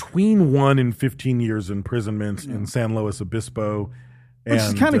between 1 and 15 years imprisonment in San Luis Obispo. Which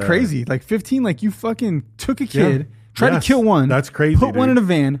is kind of crazy. Like 15, like you fucking took a kid, Yeah. tried Yes. to kill one. That's crazy, Put one dude. in a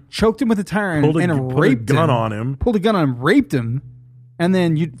van, choked him with a tire iron, Pulled a- and put a raped gun him. on him. Pulled a gun on him, raped him, and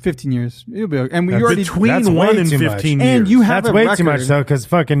then 15 years. You'll be okay. And we That's already between That's 1 way and too 15 much. years. And you have That's a way record. too much, though, because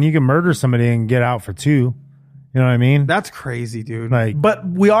fucking you can murder somebody and get out for 2. You know what I mean? That's crazy, dude. Like, But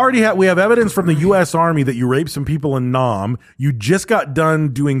we have evidence from the U.S. Army that you raped some people in Nam. You just got done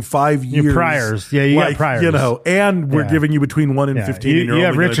doing 5 years. Your priors. Yeah, you got priors. You know, and we're Yeah. giving you between 1 and yeah, 15. you, and you're you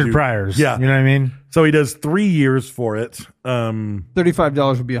have only gonna Richard do- Pryor's. Yeah. You know what I mean? So he does 3 years for it.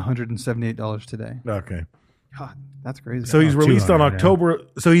 $35 would be $178 today. Okay. God, that's crazy. So he's released on 200, yeah. October.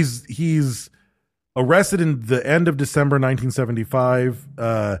 So he's arrested in the end of December 1975,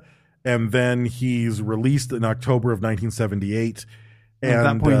 and then he's released in October of 1978. And at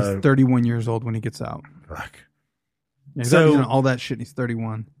that point, uh, he's 31 years old when he gets out. fuck. Yeah, he's So- already done all that shit. And he's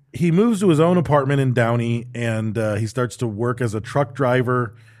 31. He moves to his own apartment in Downey, and he starts to work as a truck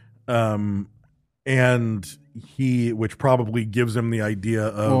driver. And which probably gives him the idea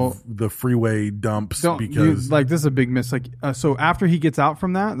of Well, the freeway dumps Don't because you, like this is a big miss. Like so, after he gets out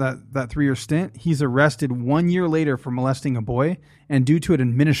from that 3-year stint, he's arrested 1 year later for molesting a boy, and due to an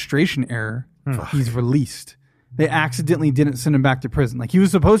administration error, he's released. They accidentally didn't send him back to prison. Like he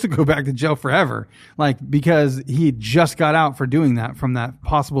was supposed to go back to jail forever, like because he had just got out for doing that from that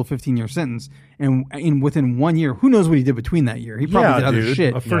possible 15-year sentence. And within 1 year, who knows what he did between that year? He probably Yeah, did other dude.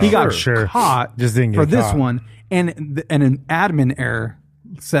 shit. For He got sure. caught Just didn't get for this caught. one, and an admin error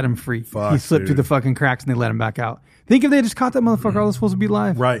set him free. Fuck, He slipped through dude. the fucking cracks and they let him back out. Think if they just caught that motherfucker, all was supposed to be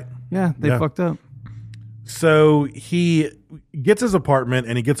live. right. Yeah, they Yeah. fucked up. So he gets his apartment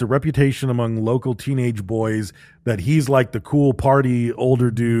and he gets a reputation among local teenage boys that he's like the cool party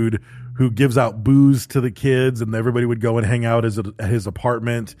older dude who gives out booze to the kids, and everybody would go and hang out at his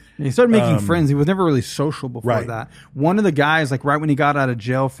apartment. And he started making friends. He was never really social before Right. that. One of the guys, like right when he got out of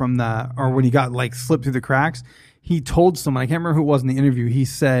jail from that, or when he got like slipped through the cracks, he told someone, I can't remember who it was in the interview, he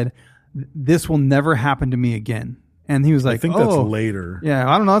said, "This will never happen to me again." And he was like, I think oh. that's later. Yeah,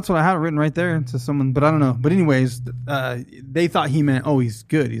 I don't know. That's what I had written right there to someone, but I don't know. But anyways, they thought he meant, oh, he's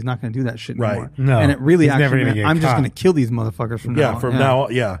good. He's not going to do that shit Right. anymore. No, and it really he's never actually gonna meant, get I'm just caught. going to kill these motherfuckers from now Yeah, on. from now,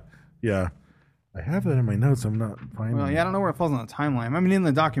 yeah. I have that in my notes. I'm not finding. Well, yeah, I don't know where it falls on the timeline. I mean, in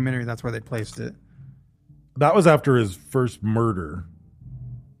the documentary, that's where they placed it. That was after his first murder.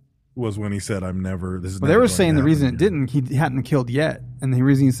 Was when he said, "I'm never." This is. Well, they were saying the reason it didn't, he hadn't killed yet, and the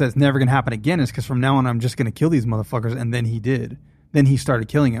reason he says never gonna happen again is because from now on I'm just gonna kill these motherfuckers, and then he did. Then he started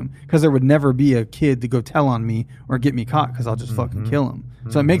killing him because there would never be a kid to go tell on me or get me caught because I'll just fucking kill him.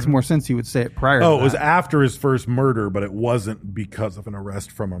 So it makes more sense he would say it prior. Oh, to it was that. after his first murder, but it wasn't because of an arrest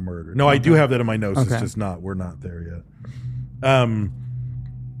from a murder. No, I do have that in my notes. Okay. It's just not. We're not there yet.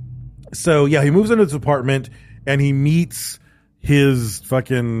 So yeah, he moves into his apartment and he meets his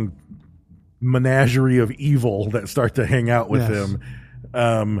fucking menagerie of evil that start to hang out with Yes.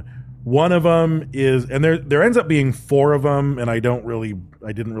 him. One of them is, and there ends up being 4 of them, and I didn't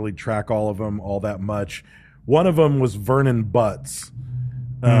really track all of them all that much. One of them was Vernon Butts,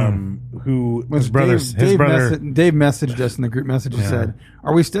 who His brother. Dave messaged us in the group message and said,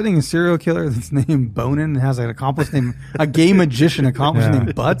 "Are we studying a serial killer that's named Bonin and has an accomplice named a gay magician accomplice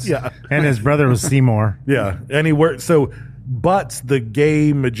named Butts?" Yeah, And his brother was Seymour. yeah, and he worked so. Butts, the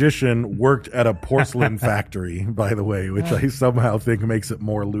gay magician, worked at a porcelain factory, by the way, which I somehow think makes it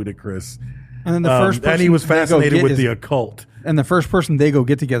more ludicrous. And then the first person and he was they go fascinated get with is- the occult. And the first person they go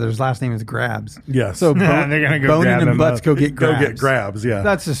get together, his last name is Grabs. Yes. So They're gonna go Bonin grab and him Butts up. go get Go Grabs. get Grabs, yeah.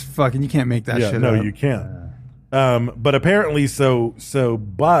 That's just fucking. You can't make that shit no, up. you can't. But apparently, so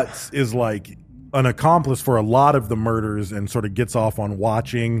Butts is like an accomplice for a lot of the murders and sort of gets off on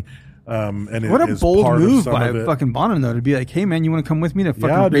watching. And What a is bold part of move some by of it. fucking Bonin, though, to be like, "Hey, man, you want to come with me to fucking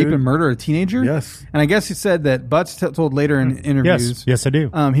Yeah, rape dude. and murder a teenager?" Yes. And I guess he said that Butts told later in interviews. Yes, I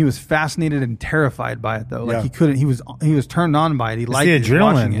do. He was fascinated and terrified by it, though. Like Yeah. he couldn't. He was turned on by it. He It's liked the it. He was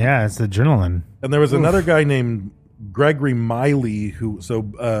watching adrenaline. it. Yeah, it's the adrenaline. And there was another guy named Gregory Miley who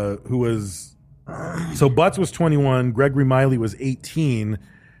was Butts was 21, Gregory Miley was 18,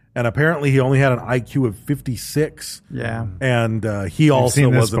 and apparently he only had an IQ of 56. Yeah. And he also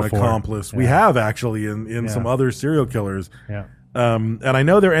seen this was an before. accomplice. We Yeah. have actually in some other serial killers. Yeah. And I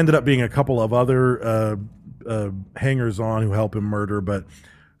know there ended up being a couple of other hangers on who help him murder, but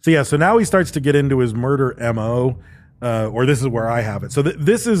so now he starts to get into his murder MO. Or this is where I have it. So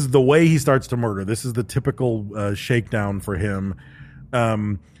this is the way he starts to murder. This is the typical shakedown for him.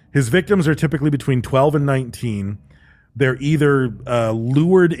 His victims are typically between 12 and 19. They're either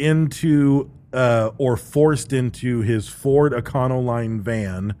lured into or forced into his Ford Econoline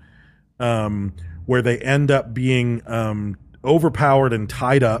van, where they end up being overpowered and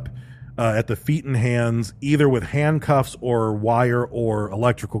tied up at the feet and hands, either with handcuffs or wire or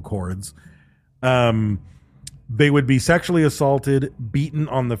electrical cords. They would be sexually assaulted, beaten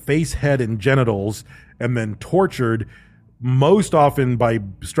on the face, head, and genitals, and then tortured, most often by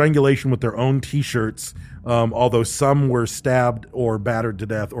strangulation with their own T-shirts, although some were stabbed or battered to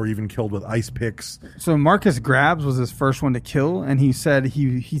death or even killed with ice picks. So Marcus Grabs was his first one to kill, and he said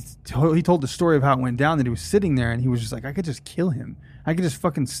he told the story of how it went down, that he was sitting there and he was just like, I could just kill him. I could just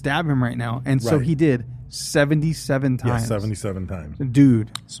fucking stab him right now. And so Right. he did 77 times. Yeah, 77 times.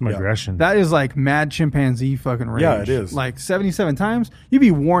 Dude. Some aggression. That is like mad chimpanzee fucking rage. Yeah, it is. Like 77 times, you'd be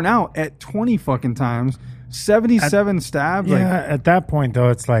worn out at 20 fucking times. 77 stabs. Yeah, Like, at that point though,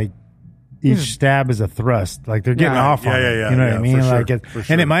 it's like each stab is a thrust. Like they're getting Yeah. off on it. Yeah, You know what yeah, I mean? for sure, Like it, for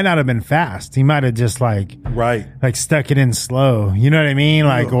sure. and it might not have been fast. He might have just like stuck it in slow. You know what I mean?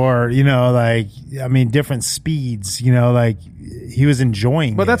 Like, or different speeds. Like he was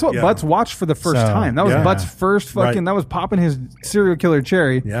enjoying. but that's it. what Butts watched for the first So, time. That was yeah. Butts' first fucking. Right. That was popping his serial killer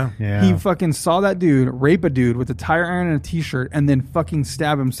cherry. Yeah. Yeah. He fucking saw that dude rape a dude with a tire iron and a t-shirt, and then fucking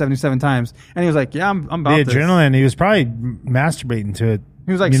stab him 77 times. And he was like, "Yeah, I'm about The this." adrenaline. He was probably masturbating to it.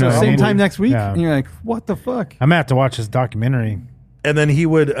 He was like, You know "So what I same mean? time next week." Yeah. And you're like, "What the fuck?" I'm gonna have to watch this documentary. And then he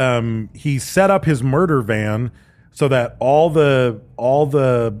would he set up his murder van so that all the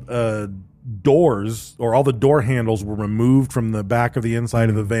doors or all the door handles were removed from the back of the inside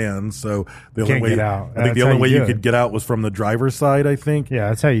of the van. So the only Can't way get out. I think the That's only how way you you do could it. get out was from the driver's side, I think. Yeah,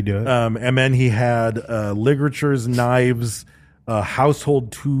 that's how you do it. And then he had ligatures, knives,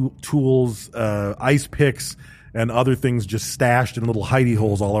 household tools, ice picks, and other things just stashed in little hidey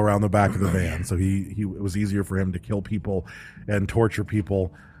holes all around the back of the van. So it was easier for him to kill people and torture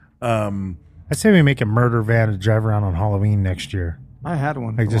people. I say we make a murder van to drive around on Halloween next year. I had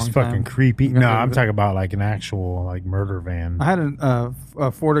one. Like for a just long fucking time. creepy. You got No, rid of I'm it. talking about like an actual like murder van. I had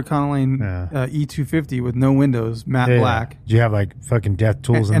a Ford Econoline E250 with no windows, matte Yeah. black. Do you have like fucking death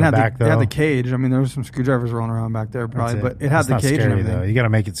tools in and the had back It though? had the cage. I mean, there was some screwdrivers rolling around back there, probably, That's but it had That's the not cage scary, and everything. though. You got to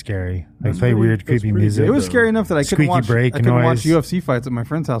make it scary. Like That's play pretty- weird, that's creepy pretty music. good, It was though. scary enough that I couldn't Squeaky watch. brake I couldn't watch noise. UFC fights at my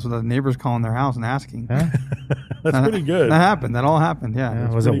friend's house without the neighbors calling their house and asking. That's pretty good. That happened. That all happened. Yeah.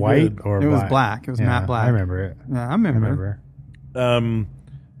 Yeah, was it pretty white good. or It was black? black. It was Yeah, matte black. I remember it. Yeah, I remember.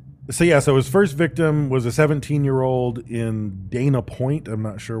 So his first victim was a 17-year-old in Dana Point. I'm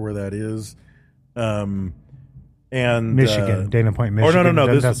not sure where that is. And Michigan, Dana Point, Michigan. No.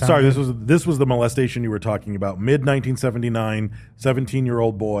 Doesn't that sound good? This was the molestation you were talking about. Mid 1979,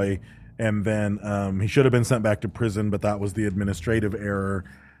 17-year-old boy, and then he should have been sent back to prison, but that was the administrative error.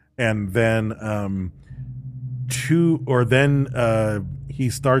 And then he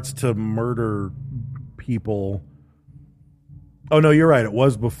starts to murder people. Oh no, you're right. It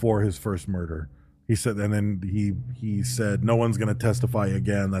was before his first murder. He said, and then he said, "No one's going to testify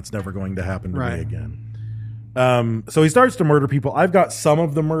again. That's never going to happen to me again." So he starts to murder people. I've got some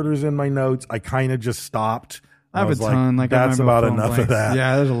of the murders in my notes. I kind of just stopped. I have a ton. That's about enough of that.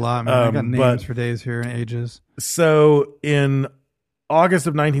 Yeah, there's a lot, man. I got names for days here and ages. So in August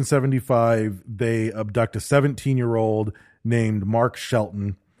of 1975, they abduct a 17-year-old named Mark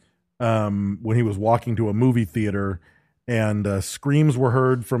Shelton when he was walking to a movie theater. And screams were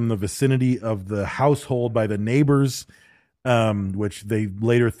heard from the vicinity of the household by the neighbors, which they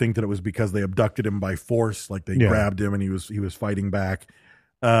later think that it was because they abducted him by force, like they grabbed him and he was fighting back.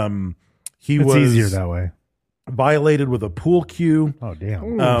 It's easier that way. Violated with a pool cue. Oh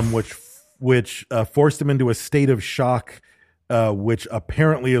damn! Which forced him into a state of shock, which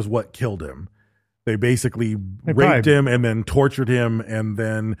apparently is what killed him. They basically raped him and then tortured him and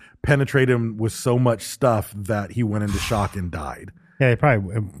then penetrated him with so much stuff that he went into shock and died. Yeah, they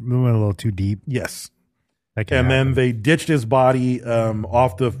probably went a little too deep. Yes. And then they ditched his body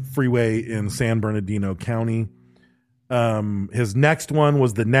off the freeway in San Bernardino County. His next one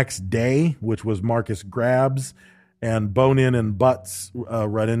was the next day, which was Marcus Grabs, and Bonin and Butts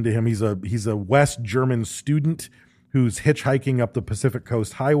run into him. He's a West German student who's hitchhiking up the Pacific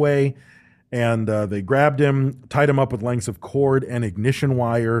Coast Highway. And they grabbed him, tied him up with lengths of cord and ignition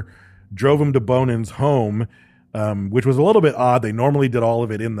wire, drove him to Bonin's home, which was a little bit odd. They normally did all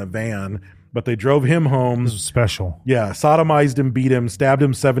of it in the van, but they drove him home. This was special. Yeah, sodomized him, beat him, stabbed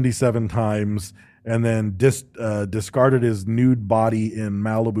him 77 times, and then discarded his nude body in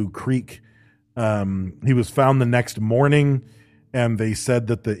Malibu Creek. He was found the next morning, and they said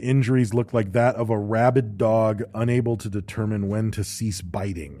that the injuries looked like that of a rabid dog unable to determine when to cease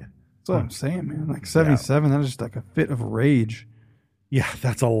biting. That's what I'm saying, man. Like 77, that is just like a fit of rage. Yeah,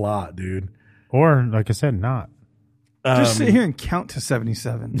 that's a lot, dude. Or, like I said, not. Just sit here and count to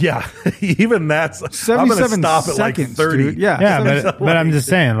 77. Yeah, even that's 77 I'm going to stop at like seconds, 30. dude. Yeah, but I'm just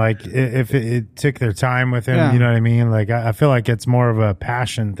saying, like, if it took their time with him, you know what I mean? Like, I feel like it's more of a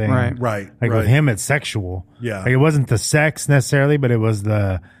passion thing. Right. Like with him, it's sexual. Yeah. Like, it wasn't the sex necessarily, but it was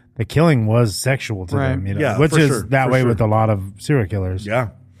the killing was sexual to them, you know? Yeah, which for is sure, that for way sure. with a lot of serial killers. Yeah.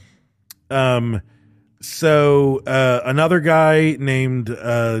 So another guy named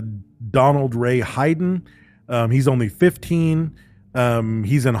Donald Ray Hayden, he's only 15.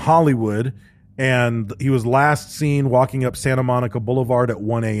 He's in Hollywood, and he was last seen walking up Santa Monica Boulevard at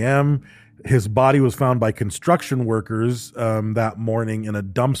 1 a.m. His body was found by construction workers that morning in a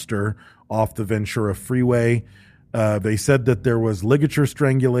dumpster off the Ventura Freeway. They said that there was ligature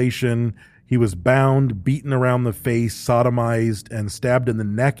strangulation. He was bound, beaten around the face, sodomized, and stabbed in the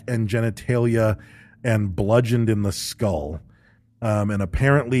neck and genitalia and bludgeoned in the skull. And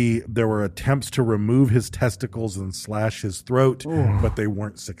apparently there were attempts to remove his testicles and slash his throat, but they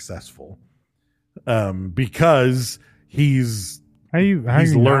weren't successful. Because he's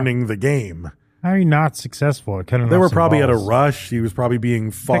learning the game. How are you not successful at cutting They off were some probably at a balls? rush. He was probably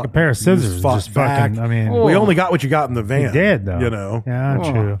being fought. Like a pair of scissors, just back. fucking. I mean, we only got what you got in the van. You did though, you know.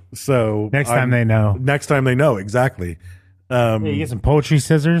 Yeah, true. So next time they know. Next time they know exactly. Yeah, you get some poultry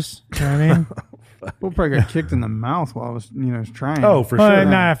scissors. You know what I mean? We'll probably got kicked in the mouth while I was, trying. Oh, for Well, sure.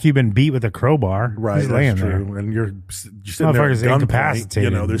 not after you've been beat with a crowbar. Right, He's that's laying true. there. And you're sitting there at Motherfucker's gunpoint.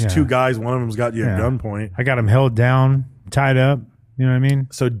 incapacitated. There's two guys. One of them's got you at gunpoint. I got him held down, tied up. You know what I mean?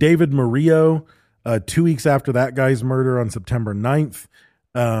 So David Murillo, 2 weeks after that guy's murder on September 9th,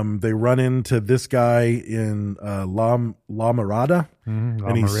 they run into this guy in La Mirada,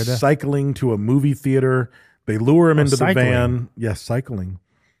 and he's cycling to a movie theater. They lure him into the van. Yes, cycling.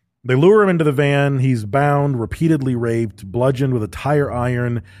 They lure him into the van. He's bound, repeatedly raped, bludgeoned with a tire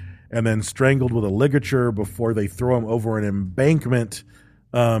iron, and then strangled with a ligature before they throw him over an embankment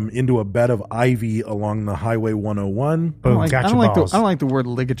into a bed of ivy along the Highway 101. I don't like the word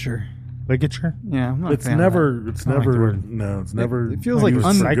ligature. Ligature? Yeah, I'm not a It's fan never. of that. It's never. It feels like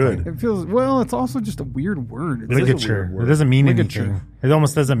good. It feels it's also just a weird word. It's Ligature. a weird word. It doesn't mean Ligature. anything. It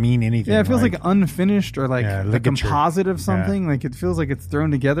almost doesn't mean anything. Yeah, it feels like unfinished or like a ligature. composite of something. Like it feels like it's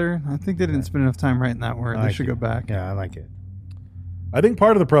thrown together. I think they didn't spend enough time writing that word. They should go back. Yeah, I like it. I think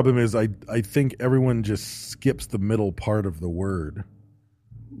part of the problem is I think everyone just skips the middle part of the word.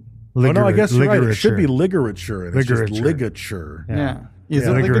 Oh, no, I guess you're right. It should be ligature. ligature. And it's just ligature. Yeah. Is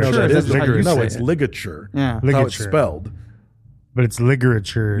Yeah. it ligature? No, or that is is that how you ligature. No, say it's it? ligature. Yeah. That's how it's Ligature. spelled. But it's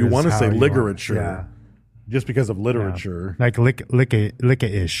ligature. You is want to how say you literature. Yeah. Just because of literature. Like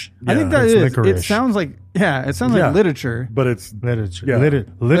licka-ish. I think that It's is. licorice. It sounds like like literature. But it's Literature. Yeah.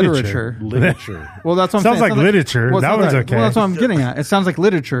 Literature. literature. Well, that's what I'm Sounds saying. like literature. it That sounds one's like- okay. Well, that's what I'm getting at. It sounds like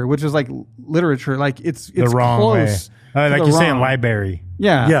literature, which is like literature. Like it's The wrong close. way. to Like the you're saying wrong. library.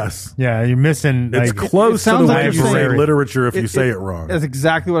 Yeah. Yes. Yeah, you're missing. It's like, close to the sounds way like you you're say saying- literature if you say it wrong. That's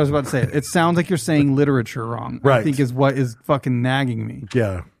exactly what I was about to say. It sounds like you're saying literature wrong. I Right. think is what is fucking nagging me.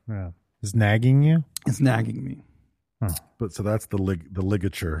 Yeah. Yeah. Is nagging you? It's nagging me. But so that's the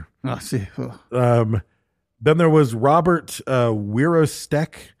ligature. Oh, see. Ugh. Then there was Robert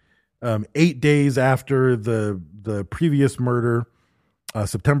Wirostek, 8 days after the previous murder,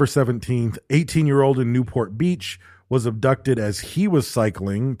 September 17th, 18-year-old in Newport Beach was abducted as he was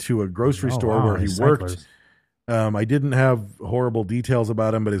cycling to a grocery store where he worked. I didn't have horrible details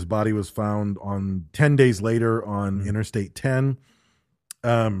about him, but his body was found 10 days later on Interstate 10.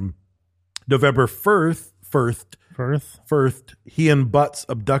 November 1st, he and Butts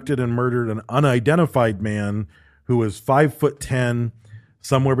abducted and murdered an unidentified man who was 5'10",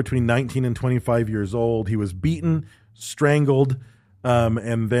 somewhere between 19 and 25 years old. He was beaten, strangled,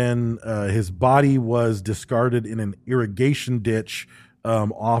 and then his body was discarded in an irrigation ditch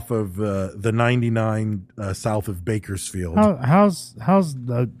off of the 99 south of Bakersfield. How's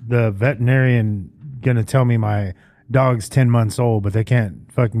the veterinarian gonna tell me my dog's 10 months old, but they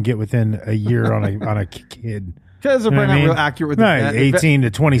can't fucking get within a year on a kid? Because they're You know probably what not I mean? real accurate with Right, the 18 to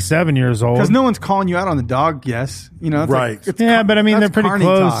 27 years old. Because no one's calling you out on the dog guess. You know, it's Right. Like, it's Yeah, but I mean, they're that's pretty carny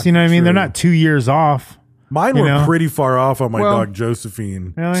close. talk. You know what I mean? They're True. not 2 years off. Mine You were know? pretty far off on my Well, dog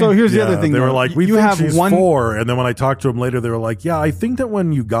Josephine. Really? So here's the other thing. They were though. like, we you think have she's one 4. And then when I talked to them later, they were like, yeah, I think that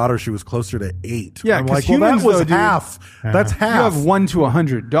when you got her, she was closer to 8. Yeah, I'm 'cause like, well, humans, that was though, dude, half. That's half. You have 1 to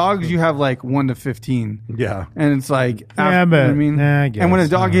 100. Dogs, you have like 1 to 15. Yeah. And it's like, Yeah, you know but- what I mean, yeah, I guess. and when a I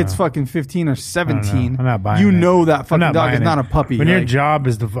dog don't hits know. fucking 15 or I don't 17, know. I'm not buying you it. know that I'm fucking not dog buying is it. not a puppy. When your like- job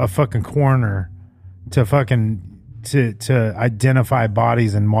is a fucking coroner to fucking to identify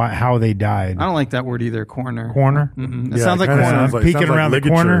bodies and how they died. I don't like that word either. Corner. Corner? Mm-mm. It Yeah, sounds like it kinda corner. sounds like- Peeking sounds like around the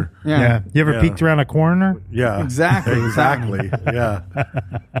ligature. corner. Yeah. You ever Yeah. peeked around a corner? Yeah. Exactly. Exactly. Yeah.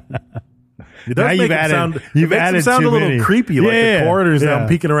 It Now does you've make it added- sound, you've it makes added it sound too a little many. creepy, like Yeah, the coroner's yeah. down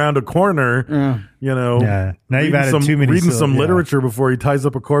peeking around a corner. Yeah. You know, Yeah. Now you've reading added some, too many reading syll- some yeah. literature before he ties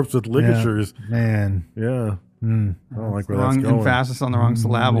up a corpse with ligatures. Yeah. Man. Yeah. I don't like where Wrong that's going. emphasis on the wrong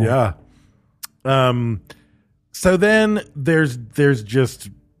syllable. Yeah. So then there's just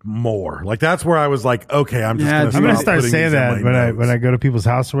more. Like that's where I was like, okay, I'm just Yeah, gonna I'm gonna stop start putting saying these in that my when I notes. go to people's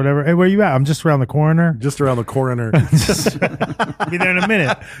house or whatever. Hey, where you at? I'm just around the corner. Just around the corner. Be there in a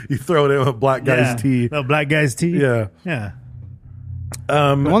minute. You throw it in with black guy's tea. Little black guy's tea. Yeah. Yeah.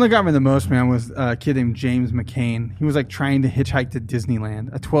 The one that got me the most, man, was a kid named James McCain. He was like trying to hitchhike to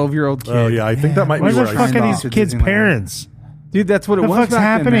Disneyland. A 12-year-old kid. Oh yeah, I think that might be Where's where the I fucking stopped. these kids' Disneyland. parents? Dude, that's what it The was fuck's back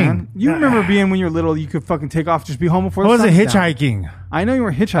happening? then, man. You remember being when you were little, you could fucking take off, just be home before I the wasn't sun's down. hitchhiking. I know you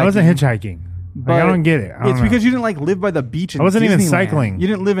were hitchhiking. I wasn't hitchhiking. Like, I don't get it. I don't It's know. because you didn't like live by the beach. In I wasn't even Disneyland. cycling. You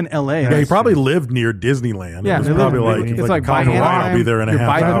didn't live in L.A. Yeah, he probably lived near Disneyland. Yeah, it was they probably lived- like it's like by Colorado, Anaheim, I'll be there in a you're half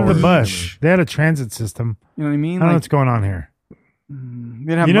by the hour. the bush. They had a transit system. You know what I mean? I don't know what's going on here. They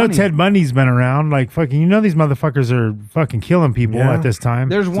didn't have You know, money. Ted Bundy's been around. Like fucking, you know, these motherfuckers are fucking killing people Yeah. at this time.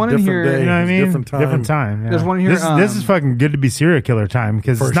 There's It's a one in different here. day. You know what I It's mean? different time. Yeah. There's one here, This is fucking good to be serial killer time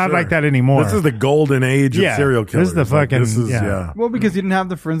because For it's not sure. like that anymore. This is the golden age Yeah. of serial This killers. is the fucking- This is, yeah. Well, because you didn't have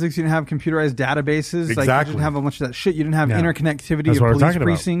the forensics, you didn't have computerized databases. Like, you Exactly. didn't have a bunch of that shit. You didn't have Yeah. interconnectivity That's of what we're police talking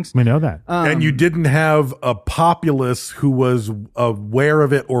precincts. about. We know that. And you didn't have a populace who was aware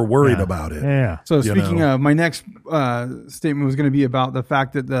of it or worried about it. Yeah. So You speaking know. of, my next statement was going to be about the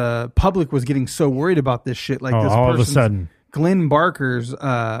fact that the public was getting so worried about this shit. Like this all of a person's- sudden. Glenn Barker's,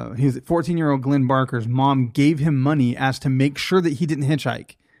 his 14-year-old Glenn Barker's mom gave him money as to make sure that he didn't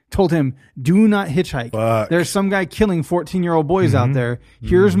hitchhike. Told him, do not hitchhike. Fuck. There's some guy killing 14-year-old boys out there.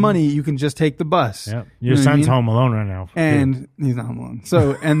 Here's money. You can just take the bus. Yep. You Your know what I son's mean? home alone right now. And he's not home alone.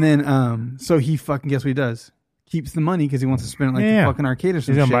 So, and then, so he fucking, guess what he does? Keeps the money because he wants to spend it like Yeah. the fucking arcade or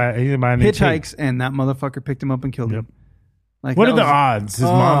some He's shit. gonna buy a new Hitchhikes, and that motherfucker picked him up and killed him. Like, What that are the was- odds? His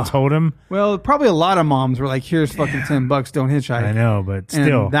Oh. mom told him. Well, probably a lot of moms were like, "Here's fucking $10, don't hitchhike." I know, but And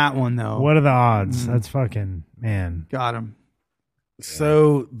still, that one though. what are the odds? That's fucking man. Got him.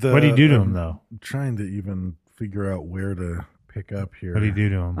 So the What do you do to him though? I'm trying to even figure out where to pick up here. What do you do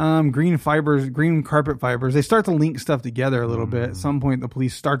to him? Green fibers, green carpet fibers. They start to link stuff together a little bit. At some point, the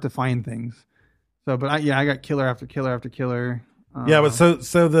police start to find things. So, but I got killer after killer after killer. Yeah, but so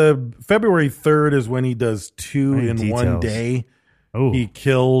the February 3rd is when he does 2 Any in details? one day. Oh. He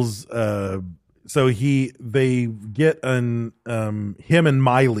kills. They get him and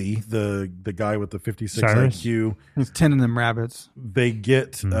Miley, the guy with the 56 Cyrus? IQ. He's tending them rabbits. They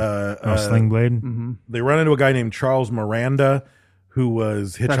get Sling Blade. Mm-hmm. They run into a guy named Charles Miranda, who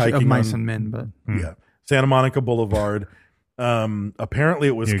was It's actually hitchhiking of mice on and men, but Santa Monica Boulevard. Apparently,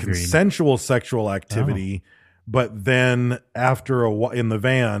 it was You agreed. consensual sexual activity, but then after a while in the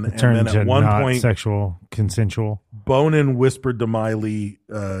van, It and turned then to at one not point, sexual, consensual. Bonin whispered to Miley,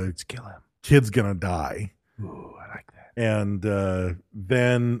 Let's kill him. "Kid's gonna die." Ooh, I like that. And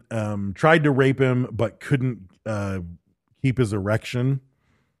then tried to rape him, but couldn't keep his erection.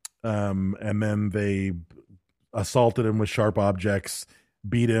 And then they assaulted him with sharp objects,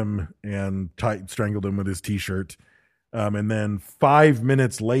 beat him, and strangled him with his T-shirt. And then 5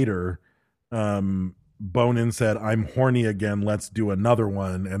 minutes later, Bonin said, "I'm horny again. Let's do another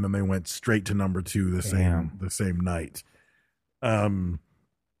one." And then they went straight to number 2 the same night.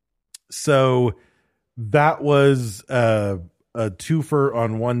 So that was a twofer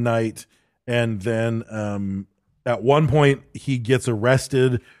on one night. And then at one point, he gets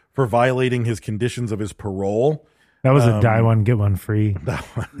arrested for violating his conditions of his parole. That was a die one, get one free. That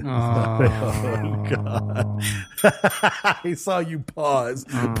one. Oh, God. I saw you pause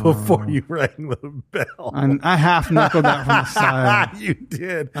before you rang the bell. I half knuckled that from the side. You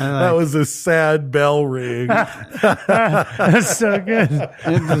did. That was a sad bell ring. That's so good.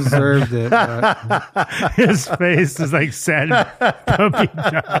 It deserved it. But His face is like sad puppy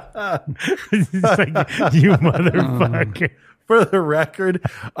dog. He's like, you motherfucker. For the record,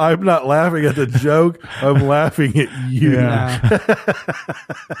 I'm not laughing at the joke. I'm laughing at you.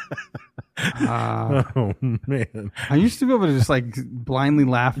 Oh, man. I used to be able to just like blindly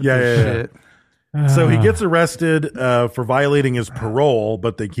laugh at this shit. So he gets arrested for violating his parole,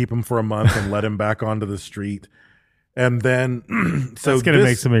 but they keep him for a month and let him back onto the street. And then, so it's going to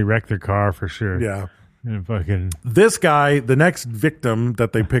make somebody wreck their car for sure. Yeah. And fucking This guy, the next victim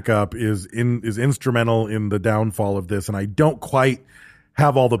that they pick up is instrumental in the downfall of this, and I don't quite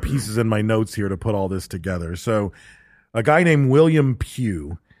have all the pieces in my notes here to put all this together. So, a guy named William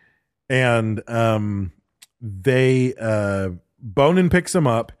Pugh, and Bonin picks him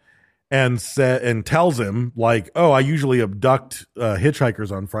up and tells him like, "Oh, I usually abduct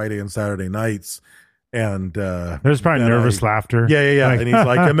hitchhikers on Friday and Saturday nights." And there's probably nervous laughter. Yeah. Like, And he's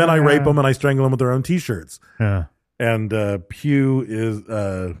like, and then I rape them and I strangle them with their own T-shirts. Yeah. And Pugh is,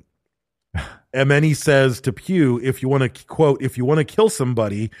 and then he says to Pugh, if you want to kill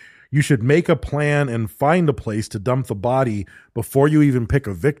somebody, you should make a plan and find a place to dump the body before you even pick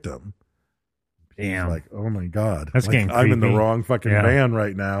a victim. Damn. Like, oh my God. That's like, getting I'm in the creepy. wrong fucking Yeah. van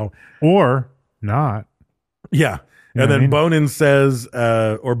right now. Or not. Yeah. You know And what I then mean? Bonin says,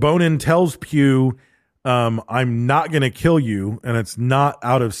 or Bonin tells Pugh, I'm not going to kill you, and it's not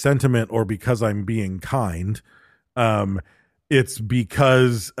out of sentiment or because I'm being kind. It's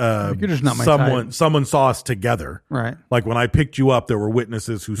because You're just not my type. someone saw us together. Right. Like when I picked you up, there were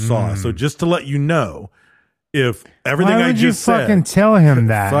witnesses who saw us. So just to let you know, if everything Why I would just you said, fucking tell him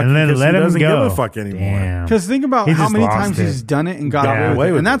that Fuck, and then because let he him doesn't go? give a fuck anymore. Damn. Because think about He how just many lost times it. he's done it and got Yeah. away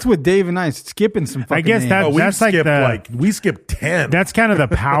with it. And that's with Dave and I skipping some fucking guess names. that- we That's like skipped the- we skipped 10. That's kind of the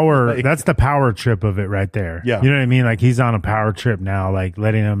power. That's the power trip of it right there. Yeah. You know what I mean? Like he's on a power trip now, like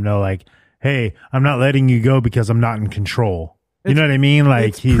letting him know, like, hey, I'm not letting you go because I'm not in control. You know what I mean? Like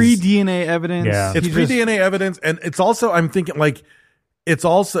it's he's pre-DNA evidence. Yeah. It's He pre just- DNA evidence, and it's also I'm thinking like it's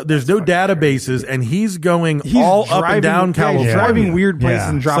also there's no databases, and he's going all up and down he's California, driving weird places Yeah.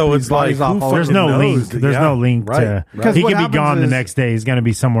 and dropping So these it's bodies like, off. who all there's over. no knows link. that- There's yeah, no link right, to. right. Because He what could be happens gone the is- next day. He's gonna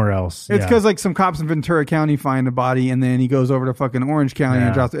be somewhere else. It's Yeah. because like some cops in Ventura County find a body and then he goes over to fucking Orange County and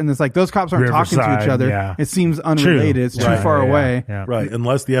Yeah. drops it. And it's like those cops aren't talking to each Riverside, other. yeah. It seems unrelated. It's too Right. far Yeah, away. yeah. right?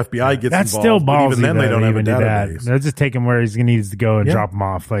 Unless the FBI gets That's involved, still but ballsy. even then they though, don't have a even do that. database. They'll just take him where he needs to go and Yeah. drop him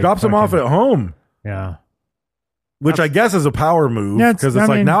off. Like Drops him off fucking- at home, Yeah. which I guess is a power move Yeah, because it's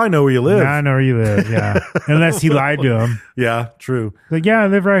like now I know where you live. Now I know where you live. Yeah. Unless he lied to him. Yeah, true. Like, yeah, I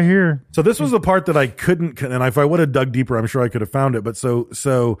live right here. So this was the part that I couldn't, and if I would have dug deeper, I'm sure I could have found it. But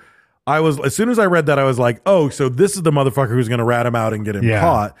so I was, as soon as I read that, I was like, oh, so this is the motherfucker who's going to rat him out and get him Yeah.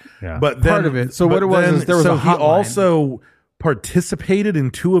 caught. Yeah. But then, Part of it. So but what it was then- is there was so a he hotline. also participated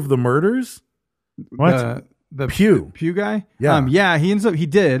in 2 of the murders. What? The Pugh. Pew guy? Yeah. He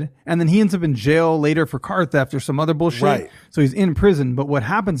did. And then he ends up in jail later for car theft or some other bullshit. Right. So he's in prison. But what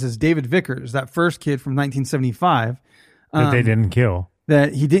happens is David Vickers, that first kid from 1975, That they didn't kill.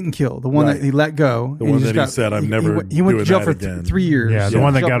 that he didn't kill, the one Right. that he let go. The and one just that he said, "I'm never He went to doing jail that for again." 3 years. Yeah, the He one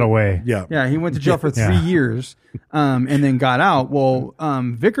went to that jail got for- away. Yeah. he went to jail for 3 years, and then got out. Well,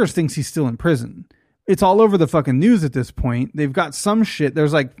 Vickers thinks he's still in prison. It's all over the fucking news at this point. They've got some shit.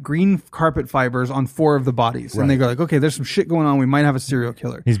 There's like green carpet fibers on 4 of the bodies. And they go like, okay, there's some shit going on. We might have a serial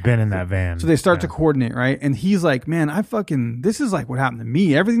killer. He's been in that van. So they start to coordinate, right? And he's like, man, this is like what happened to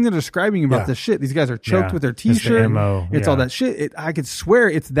me. Everything they're describing about this shit. These guys are choked Yeah. with their It's the t-shirt. MO, It's yeah. all that shit. I could swear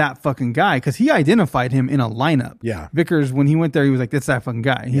it's that fucking guy because he identified him in a lineup. Yeah. Vickers, when he went there, he was like, that's that fucking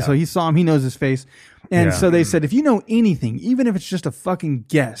guy. So he saw him. He knows his face. And Yeah. so they said, if you know anything, even if it's just a fucking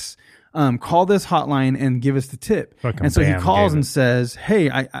guess, call this hotline and give us the tip. Fucking And so he bam, calls gave and it. says, hey,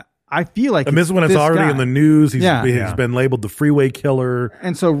 I feel like And this is when it's already guy. in the news. He's Yeah. been labeled the freeway killer.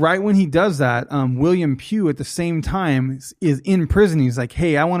 And so right when he does that, William Pugh at the same time is in prison. He's like,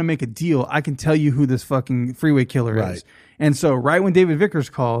 hey, I want to make a deal. I can tell you who this fucking freeway killer Right. is. And so right when David Vickers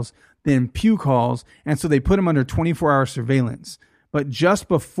calls, then Pugh calls. And so they put him under 24-hour surveillance. But just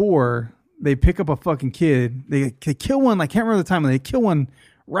before they pick up a fucking kid, they kill one. I can't remember the time. They kill one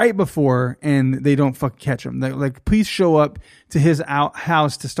right before, and they don't fucking catch him. They, like, police show up to his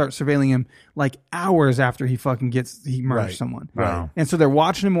house to start surveilling him like hours after he murders Right. someone. Right. And so they're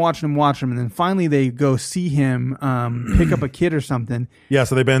watching him, and then finally they go see him pick up a kid or something. Yeah,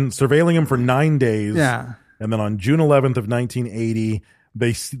 so they've been surveilling him for 9 days. Yeah. And then on June 11th of 1980,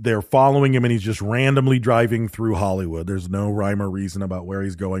 they're following him, and he's just randomly driving through Hollywood. There's no rhyme or reason about where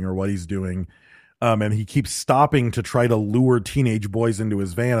he's going or what he's doing. And he keeps stopping to try to lure teenage boys into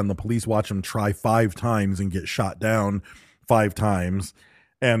his van, and the police watch him try 5 times and get shot down 5 times.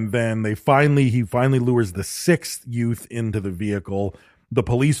 And then he finally lures the 6th youth into the vehicle. The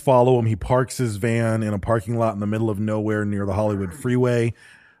police follow him. He parks his van in a parking lot in the middle of nowhere near the Hollywood freeway.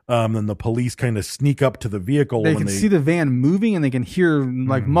 Then the police kind of sneak up to the vehicle. They can see the van moving, and they can hear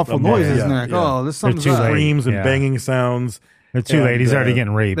like muffled noises, and they're like, "Oh, this something's too up." late. screams and Yeah. banging sounds. They're too late. He's already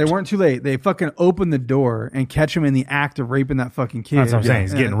getting raped. They weren't too late. They fucking open the door and catch him in the act of raping that fucking kid. That's what I'm saying.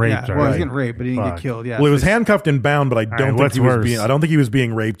 He's getting raped Yeah. Well, already. he's getting raped, but he didn't Fuck. get killed. Yeah. Well, he was So- handcuffed and bound, but I don't think what's he was worse? being. I don't think he was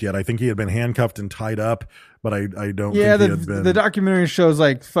being raped yet. I think he had been handcuffed and tied up, but I don't. Yeah, think he had been. the documentary shows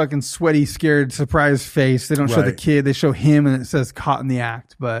like fucking sweaty, scared, surprised face. They don't show the Right. kid. They show him, and it says caught in the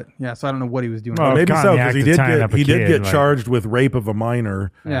act. But yeah, so I don't know what he was doing. Oh, Maybe caught so in the because act he of did tying up a he did kid, get like- charged with rape of a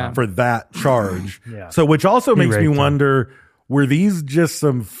minor Yeah. for that charge. Yeah. So which also makes me raped him. wonder. Were these just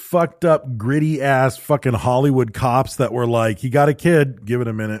some fucked up, gritty ass fucking Hollywood cops that were like, "He got a kid, give it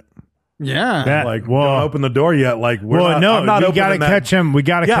a minute." Yeah. That- Like, well- don't open the door yet. Like, we're Well, not, no, I'm not we opening gotta that- catch him. We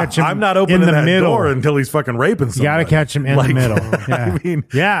gotta catch him I'm not in opening the that middle. door until he's fucking raping You somebody. got to catch him in Like, the middle. Yeah. I mean,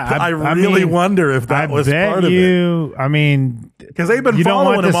 yeah. I really wonder if that I was bet part of it. you. I mean, Because they've been you don't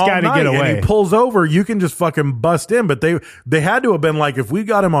following want him this all guy to night, get and away. he pulls over. You can just fucking bust in. But they had to have been like, if we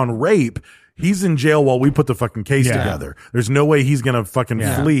got him on rape, he's in jail while we put the fucking case Yeah. together. There's no way he's gonna fucking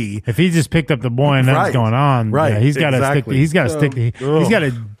Yeah. flee. If he just picked up the boy and nothing's Right. going on, Right. yeah, he's got to Exactly. stick. He's got to stick. Ugh.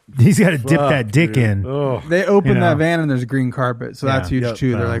 He's got to dip Fuck, that dick dude. in. Ugh. They open You know. that van and there's green carpet, so that's Yeah. huge Yep.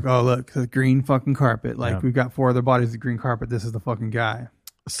 too. They're Yeah. like, "Oh, look, the green fucking carpet. Like Yeah. we've got 4 other bodies of green carpet. This is the fucking guy."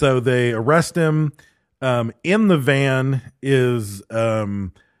 So they arrest him. In the van is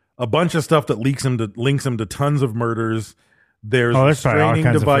a bunch of stuff that links him to tons of murders. There's There's probably all restraining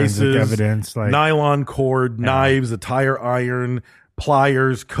kinds of forensic devices, evidence, like- nylon cord, knives, a tire iron,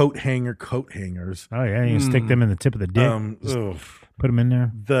 pliers, coat hangers. Oh yeah, you can stick them in the tip of the dick. Just Ugh. put them in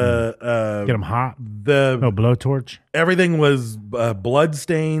there. The Get them hot. the No blowtorch. everything was blood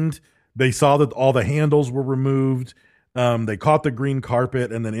stained. They saw that all the handles were removed. They caught the green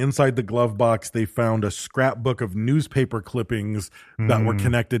carpet, and then inside the glove box, they found a scrapbook of newspaper clippings that were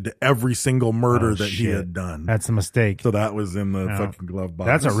connected to every single murder Oh, that he shit. had done. That's a mistake. So that was in the Yeah. fucking glove box.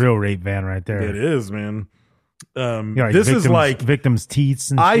 That's a real rape van right there. It is, man. You know, like This victims, is like victims'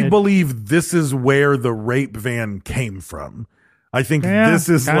 teats and I shit. believe this is where the rape van came from. I think Yeah, this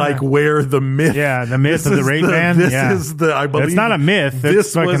is kinda. like where the myth. Yeah, the myth this of the is rape van. This Yeah. is the. I believe It's not a myth.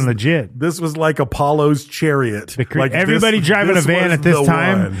 It's fucking legit. This was like Apollo's chariot. Like everybody this- driving this a van was at this the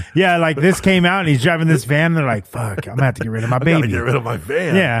time. one. Yeah, like this came out and he's driving this van. And they're like, "Fuck, I'm gonna have to get rid of my I gotta baby." get rid of my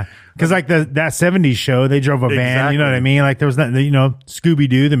van. Yeah, because like that '70s show, they drove a van. You know what I mean? Like there was that. Scooby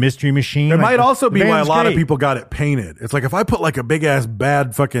Doo, the Mystery Machine. It like, might also the be why a van's lot of great. people got it painted. It's like if I put like a big ass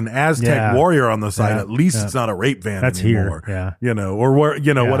bad fucking Aztec Yeah. warrior on the side, Yeah. at least Yeah. it's not a rape van That's anymore. here. Yeah. You know, or where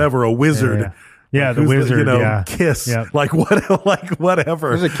Yeah. whatever, a wizard. Yeah, Like, the who's wizard. you know, yeah. Kiss. Yep. Like what? Like whatever.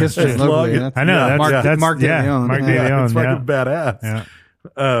 There's a Kiss As chain long locally. as- That's- I know. yeah, That's, Mark- that's Mark De Leon. Mark Yeah, De Leon. it's fucking Yeah. badass.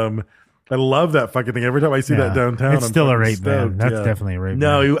 Yeah. I love that fucking thing. Every time I see that Yeah. downtown, It's I'm still a fucking rape van. stoked. That's definitely a rape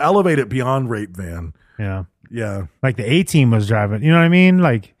No, van. you elevate it beyond rape van. Yeah. Yeah. Like the A-Team was driving. You know what I mean?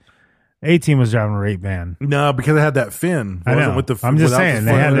 Like A-Team was driving a rape van. No, because it had that fin. I know. With the, I'm just without saying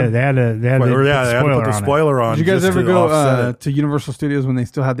the they had spoiler. to they had Or, yeah, to they had to put the spoiler on. Did you guys just ever to go offset it. to Universal Studios when they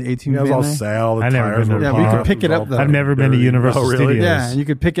still had the A-Team Yeah, it was van all there? Sal. The I never tires been were to- Yeah, but you could popped, pick it was up, all though. I've never been to dirty. Universal Oh, really? Studios. Yeah, and you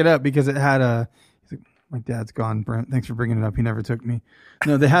could pick it up because it had a. My dad's gone, Brent. Thanks for bringing it up. He never took me.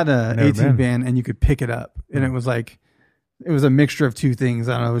 No, they had a Never 18 been. van, and you could pick it up, and it was like, it was a mixture of two things.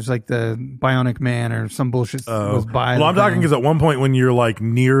 I don't know. It was like the Bionic Man or some bullshit was by. Well, I'm the talking van. because at one point when you're like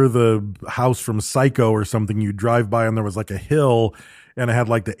near the house from Psycho or something, you drive by and there was like a hill and it had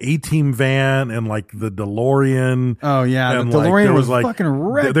like the A-Team van and like the DeLorean. Oh yeah, and the DeLorean there was like, fucking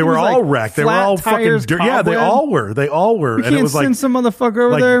wrecked. They It were was all like wrecked. They were flat all tires, fucking Yeah, they cobweb. all were. They all were. We And it can't was like send some motherfucker over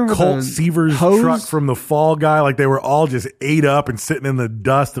like there with Colt a Seaver's hose? truck from the Fall Guy. Like they were all just ate up and sitting in the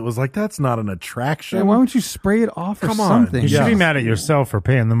dust. It was like, that's not an attraction. Yeah, why don't you spray it off or Come on. something? You should Yeah. be mad at yourself for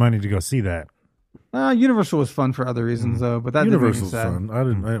paying the money to go see that. Universal was fun for other reasons though, but that Universal's didn't make me sad. fun.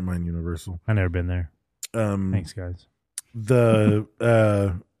 I didn't mind Universal. I never been there. Thanks, guys.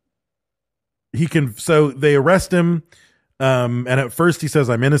 So they arrest him, and at first he says,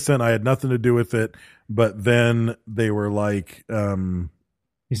 I'm innocent, I had nothing to do with it, but then they were like,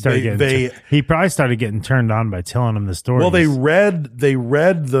 He started he probably started getting turned on by telling him the story. well, they read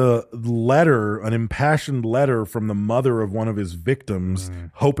the letter, an impassioned letter from the mother of one of his victims,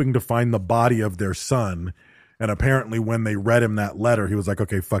 hoping to find the body of their son. And apparently when they read him that letter, he was like,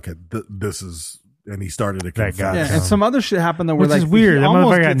 okay, fuck it. This is, and he started to confess. Yeah, and some other shit happened though, where which like is weird. he That almost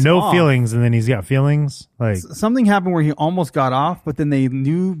motherfucker got gets no off. feelings, and then he's got feelings. Like Something happened where he almost got off, but then they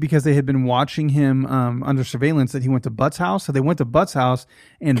knew because they had been watching him under surveillance that he went to Butt's house. So they went to Butt's house,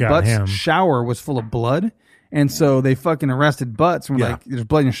 and Got Butt's him. shower was full of blood. And so they fucking arrested Butts and were Yeah. like, there's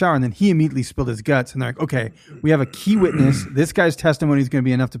blood in your shower. And then he immediately spilled his guts. And they're like, okay, we have a key witness. This guy's testimony is going to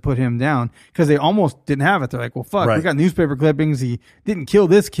be enough to put him down. Because they almost didn't have it. They're like, well, fuck, we Right. got newspaper clippings. He didn't kill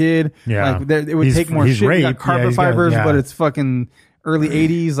this kid. Yeah. Like, it would He's- take more he's shit. We got raped. carpet Yeah, he's got- fibers, yeah. but it's fucking early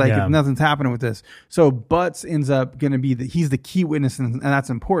 80s. Like, Yeah. nothing's happening with this. So Butts ends up going to be he's the key witness, and that's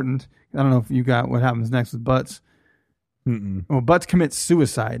important. I don't know if you got what happens next with Butts. Well, Butts commits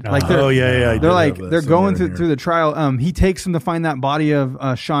suicide. Like, Oh, yeah, I they're did like have that they're going somewhere in through the trial. He takes him to find that body of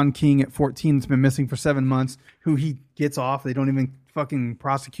Sean King at 14 that's been missing for 7 months. Who he gets off. They don't even fucking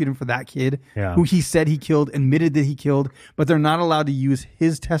prosecute him for that kid. Yeah. Who he said he killed, admitted that he killed, but they're not allowed to use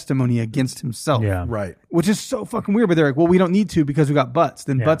his testimony against himself. Yeah. Right. Which is so fucking weird. But they're like, well, we don't need to because we got Butts.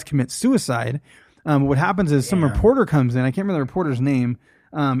 Then Yeah. Butts commits suicide. What happens is some reporter comes in. I can't remember the reporter's name.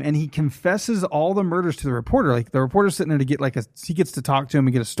 And he confesses all the murders to the reporter. Like the reporter's sitting there to get he gets to talk to him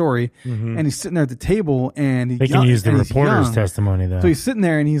and get a story. And he's sitting there at the table and they can use the reporter's testimony though. So he's sitting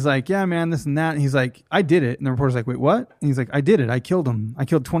there and he's like, yeah, man, this and that. And he's like, I did it. And the reporter's like, wait, what? And he's like, I did it. I killed him. I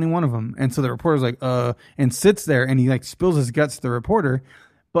killed 21 of them. And so the reporter's like, and sits there and he like spills his guts to the reporter.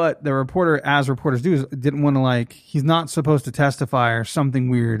 But the reporter, as reporters do, didn't want to he's not supposed to testify or something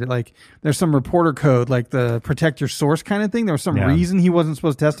weird. Like there's some reporter code, like the protect your source kind of thing. There was some reason he wasn't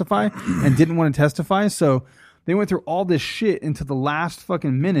supposed to testify and didn't want to testify. So they went through all this shit into the last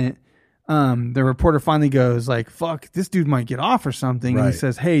fucking minute. The reporter finally goes like, fuck, this dude might get off or something. And Right. he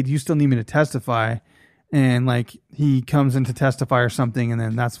says, hey, do you still need me to testify? And like he comes in to testify or something. And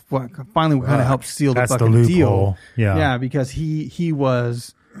then that's what finally kind of helps seal the That's the fucking deal. loophole. Yeah. Yeah. Because he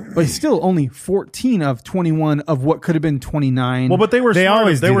was, but he's still only 14 of 21 of what could have been 29. Well, but they were smart.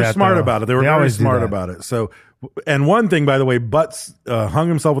 always They do were that, smart though. about it. They were They very always do smart that. about it. So, and one thing, by the way, Butts hung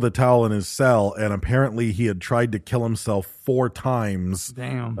himself with a towel in his cell, and apparently he had tried to kill himself 4 times.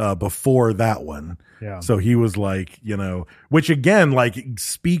 Damn. Before that one. Yeah. So he was like, which again,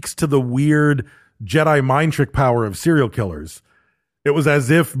 speaks to the weird Jedi mind trick power of serial killers. It was as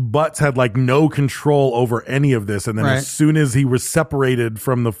if Butts had no control over any of this. And then Right. as soon as he was separated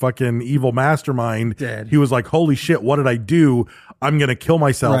from the fucking evil mastermind, Dead. he was like, holy shit, what did I do? I'm going to kill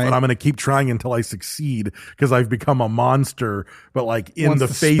myself Right. and I'm going to keep trying until I succeed because I've become a monster. But in Once the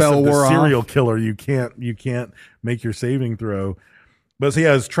the face spell of the wore serial off. killer, you can't make your saving throw. But so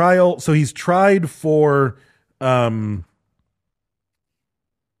yeah, his trial. So he's tried for, where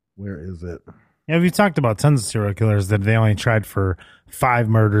is it? Yeah, we've talked about tons of serial killers that they only tried for 5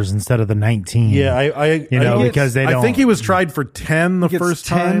 murders instead of the 19. Yeah, because they don't. I think he was tried for 10 the He gets first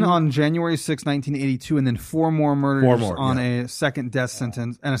 10 time. on January 6, 1982, and then 4 more murders 4 more, on yeah. a second death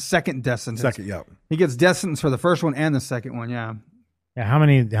sentence and a second death sentence. Second, yeah. He gets death sentence for the first one and the second one. Yeah. Yeah, how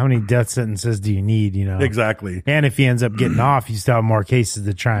many death sentences do you need? Exactly. And if he ends up getting off, you still have more cases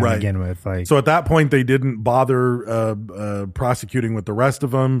to try and Right. begin with. So at that point, they didn't bother prosecuting with the rest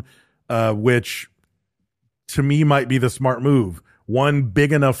of them, which to me might be the smart move. one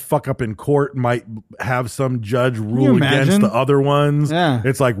big enough fuck up in court might have some judge rule against imagine? the other ones. Yeah.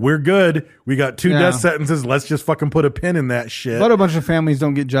 It's like, we're good. We got 2 Yeah. death sentences. Let's just fucking put a pin in that shit. But a bunch of families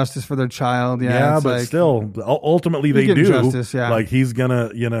don't get justice for their child. Yeah, it's but like, still, ultimately they He's do. getting justice, yeah. Like, he's gonna,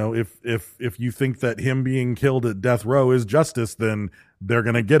 if you think that him being killed at death row is justice, then they're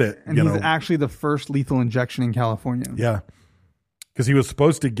gonna get it. And he's actually the first lethal injection in California. Yeah, because he was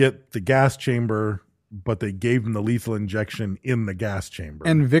supposed to get the gas chamber, but they gave him the lethal injection in the gas chamber.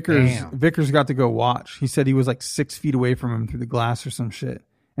 And Vickers Damn. got to go watch. He said he was like 6 feet away from him through the glass or some shit.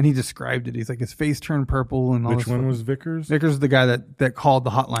 And he described it. He's like, his face turned purple and all Which this one stuff. was Vickers? Vickers is the guy that called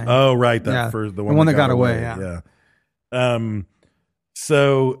the hotline. Oh, right. That Yeah. first, The one that got away, yeah.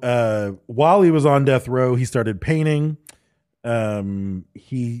 So while he was on death row, he started painting.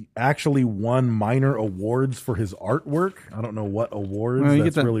 He actually won minor awards for his artwork. I don't know what awards. Well, you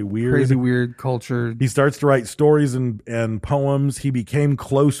That's get that really weird. crazy weird culture. He starts to write stories and poems. He became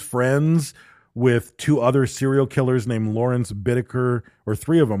close friends with 2 other serial killers named Lawrence Bittaker, or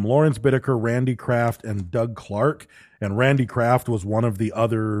 3 of them, Lawrence Bittaker, Randy Kraft, and Doug Clark. And Randy Kraft was one of the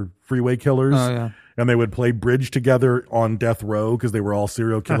other freeway killers. Oh, yeah. And they would play bridge together on death row because they were all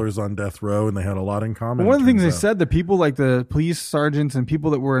serial killers on death row, and they had a lot in common. One of the things they turns out. said, the people like the police sergeants and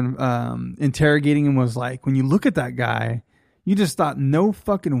people that were interrogating him was like, when you look at that guy, you just thought, no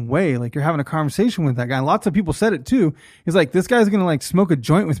fucking way. Like, you're having a conversation with that guy. And lots of people said it too. He's like, this guy's going to like smoke a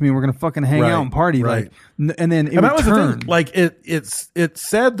joint with me. And we're going to fucking hang out and party. Right. Like, and then it and would that was turn. the thing. Like it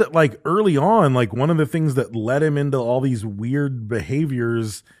said that like early on, like one of the things that led him into all these weird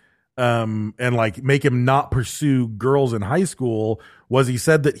behaviors, and like make him not pursue girls in high school was he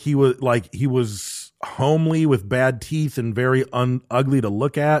said that he was homely with bad teeth and very ugly to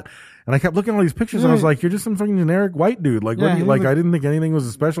look at. And I kept looking at all these pictures and I was like, you're just some fucking generic white dude. Like, Yeah, like I didn't think anything was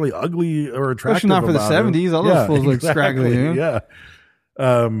especially ugly or attractive. Especially not for the about him. 70s. All those fools look scraggly, dude. Yeah.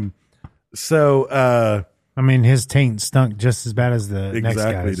 So, I mean, his taint stunk just as bad as the next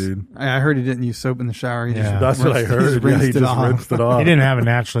exactly, guy's. dude. I heard he didn't use soap in the shower. He Yeah. That's what I heard. Yeah, he just rinsed it off. He didn't have a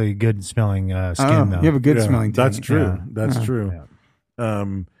naturally good smelling skin, Oh, though. you have a good smelling taint. That's true. Yeah. That's true.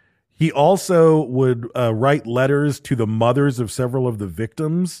 He also would write letters to the mothers of several of the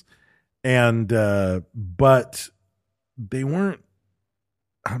victims, and but they weren't.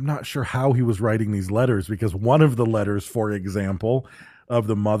 I'm not sure how he was writing these letters, because one of the letters, for example, of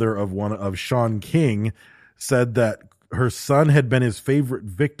the mother of one of Sean King, said that her son had been his favorite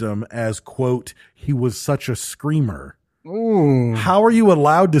victim as, quote, he was such a screamer. Ooh. How are you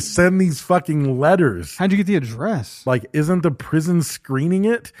allowed to send these fucking letters? How'd you get the address? Like, isn't the prison screening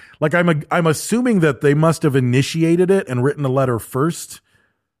it? Like, I'm assuming that they must have initiated it and written a letter first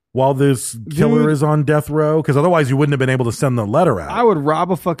while this killer is on death row, because otherwise you wouldn't have been able to send the letter out. I would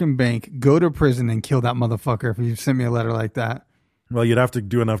rob a fucking bank, go to prison, and kill that motherfucker if you sent me a letter like that. Well, you'd have to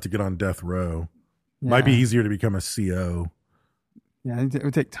do enough to get on death row. Might be easier to become a CO. Yeah, it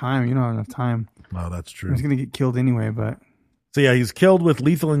would take time. You don't have enough time. Oh, that's true. He's going to get killed anyway, but... So yeah, he's killed with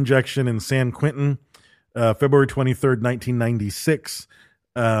lethal injection in San Quentin, February 23rd, 1996,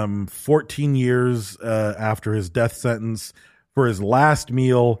 14 years after his death sentence. For his last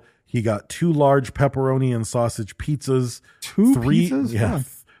meal, he got 2 large pepperoni and sausage pizzas, 2 pizzas? Yeah, Fuck.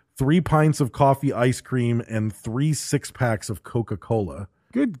 3 pints of coffee ice cream, and 3 6-packs of Coca-Cola.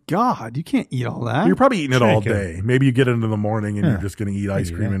 Good God, you can't eat all that. You're probably eating it all Sure you day. Maybe you get into the morning and Yeah. you're just going to eat ice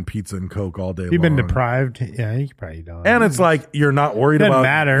do cream that. and pizza and Coke all day If you've long. been deprived, yeah, you could probably eat all that. And it's like you're not worried Doesn't about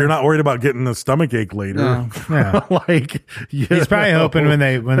matter. You're not worried about getting a stomach ache later. No. Yeah. Like He's probably hoping when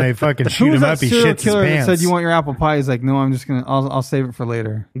they fucking Who shoot was him that up, he serial shits his killer that pants. said, you want your apple pie? He's like, no, I'm just going to, I'll save it for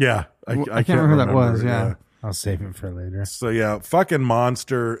later. Yeah, I can't remember who that was, yeah. I'll save it for later. So yeah, fucking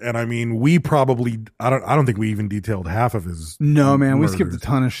monster. And I mean, we probably I don't think we even detailed half of his. No, man, we murders. skipped a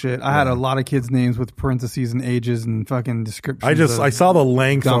ton of shit. I had a lot of kids' names with parentheses and ages and fucking descriptions. I saw the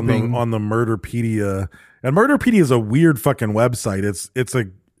length dumping. on the Murderpedia, and Murderpedia is a weird fucking website. It's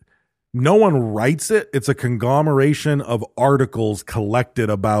a no one writes it. It's a conglomeration of articles collected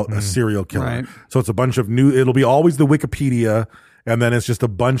about a serial killer. Right. So it's a bunch of new. It'll be always the Wikipedia, and then it's just a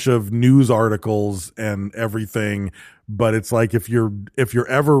bunch of news articles and everything. But it's like if you're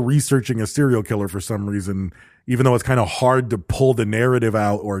ever researching a serial killer for some reason, even though it's kind of hard to pull the narrative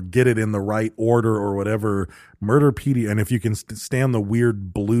out or get it in the right order or whatever, Murderpedia, and if you can stand the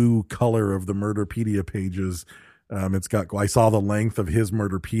weird blue color of the Murderpedia pages, it's got. I saw the length of his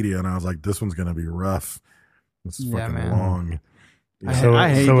Murderpedia and I was like, this one's gonna be rough. This is fucking man. long. I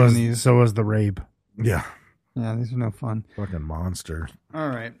hate doing these. So was the rape. Yeah. Yeah, these are no fun. Fucking monster. All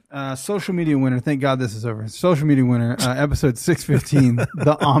right. Social media winner. Thank God this is over. Social media winner, episode 615,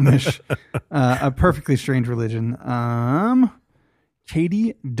 The Amish, A Perfectly Strange Religion.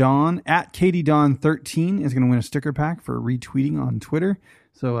 Katie Dawn at Katie Dawn 13 is going to win a sticker pack for retweeting on Twitter.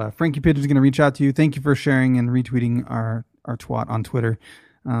 So Frankie Pigeon is going to reach out to you. Thank you for sharing and retweeting our twat on Twitter.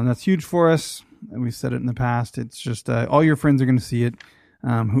 That's huge for us. We've said it in the past. It's just all your friends are going to see it,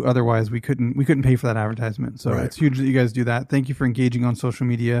 who otherwise we couldn't pay for that advertisement. So It's huge that you guys do that. Thank you for engaging on social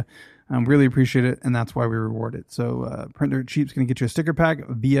media. Really appreciate it, and that's why we reward it. So Print Dirt Cheap's going to get you a sticker pack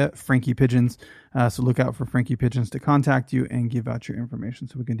via Frankie Pigeons. So look out for Frankie Pigeons to contact you and give out your information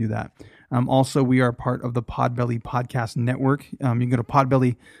so we can do that. Also, we are part of the Podbelly Podcast Network. You can go to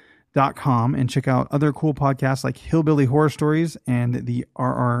podbelly.com and check out other cool podcasts like Hillbilly Horror Stories and the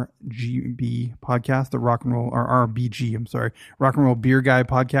RRGB podcast, the Rock and Roll Beer Guy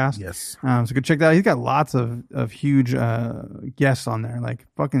podcast. Yes. So go check that out. He's got lots of huge guests on there, like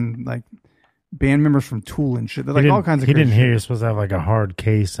fucking like band members from Tool and shit. They're like all kinds of He crazy didn't hear shit. you're supposed to have like a hard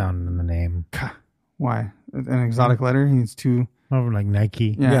K sound in the name. Why? An exotic letter? He needs two. Over like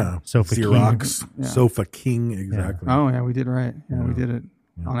Nike. Yeah. Sofa King. Xerox. Yeah. Sofa King. Exactly. Oh, yeah, we did right. Yeah, we did it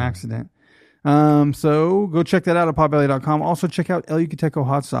on accident. So go check that out at potbelly.com. Also check out El Yucateco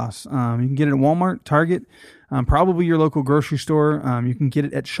hot sauce. You can get it at Walmart, Target, probably your local grocery store. You can get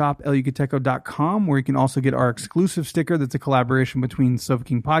it at shopelucateco.com, where you can also get our exclusive sticker that's a collaboration between Sofa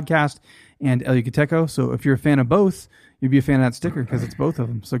King Podcast and El Yucateco. So if you're a fan of both, you'd be a fan of that sticker because it's both of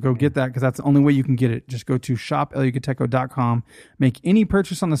them. So go get that because that's the only way you can get it. Just go to shopelucateco.com. Make any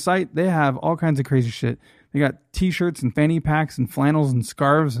purchase on the site. They have all kinds of crazy shit. They got t-shirts and fanny packs and flannels and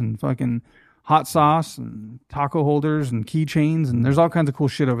scarves and fucking hot sauce and taco holders and keychains, and there's all kinds of cool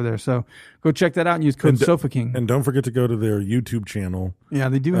shit over there. So go check that out and use code Sofa King. And don't forget to go to their YouTube channel. Yeah,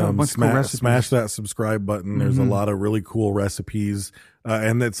 they do have a bunch of cool recipes. Smash that subscribe button. There's a lot of really cool recipes.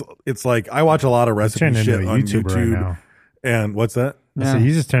 And it's like I watch a lot of recipe shit on YouTube. Right now. And what's that? So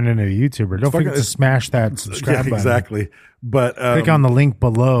you just turned into a YouTuber. Don't forget to smash that subscribe button. Exactly. But click on the link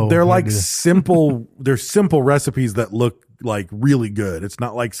below. They're like simple recipes that look like really good. It's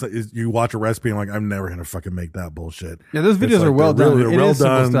not like you watch a recipe and like I'm never gonna fucking make that bullshit. Yeah, those videos are well done. They're well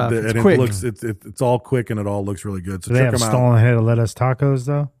done, stuff. and quick. it's all quick and it all looks really good. So do they check have them out. stolen head of lettuce tacos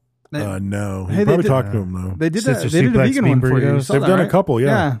though? No, Hey, you they probably did- talked to them though. They did Sister that. They did a Suplex vegan bean one for you. You burritos. saw They've that, done right? a couple,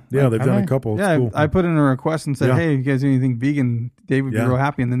 yeah. They've done Have a they? couple. It's Yeah, cool. I put in a request and said, Yeah. "Hey, you guys do anything vegan?" Dave would be Yeah. real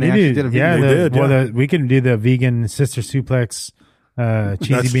happy, and then they actually did a vegan. They did, yeah. we can do the vegan Sister Suplex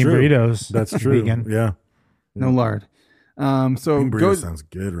cheesy That's bean true. burritos. That's true. Vegan. Yeah. No lard. So Bean go burrito sounds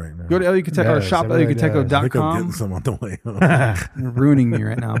good right now. go to El Yucateco or Yes, shop it really does. I think I'm elucateco.com. getting some on the way home. You're ruining me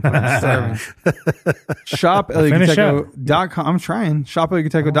right now. I'm starving. Shop elucateco.com. I'm trying. Shop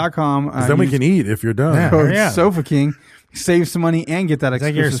elucateco.com. 'Cause then we can eat if you're done. Code Yeah. Sofa King. Save some money and get that It's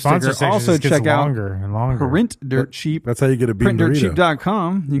like your exclusive sponsor sticker. section Also just gets check out longer and longer. Print Dirt Cheap. That's how you get a bean burrito.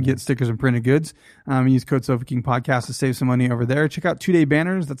 PrintDirtCheap.com. You can get stickers and printed goods. Use code Sofa King Podcast to save some money over there. Check out 2 Day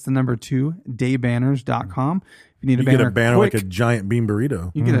Banners. That's the number 2, daybanners.com. If you need You a banner, get a banner quick, like a giant bean burrito.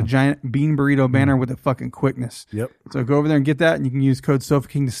 you get a giant bean burrito banner with a fucking quickness. Yep. So go over there and get that, and you can use code Sofa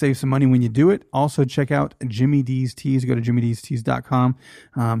King to save some money when you do it. Also check out Jimmy D's Tees. Go to jimmydstees.com.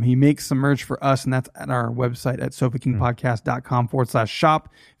 He makes some merch for us, and that's at our website at sofakingpodcast.com/shop.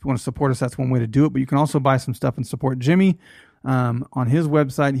 If you want to support us, that's one way to do it. But you can also buy some stuff and support Jimmy. On his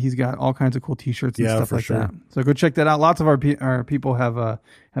website, he's got all kinds of cool T-shirts and stuff for like sure. that. So go check that out. Lots of our people have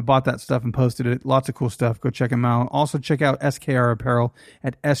bought that stuff and posted it. Lots of cool stuff. Go check them out. Also check out SKR Apparel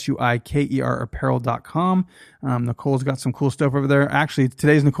at SUIKERapparel.com. Nicole's got some cool stuff over there. Actually,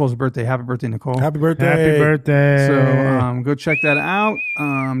 today's Nicole's birthday. Happy birthday, Nicole. Happy birthday. Happy birthday. So go check that out.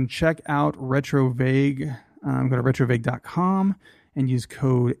 Check out RetroVague. Go to retrovague.com and use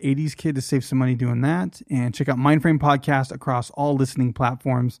code 80skid to save some money doing that. And check out Mindframe Podcast across all listening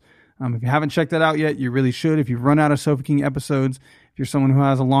platforms. If you haven't checked that out yet, you really should. If you've run out of Sofa King episodes, if you're someone who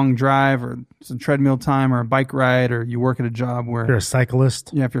has a long drive or some treadmill time or a bike ride, or you work at a job where If you're a cyclist.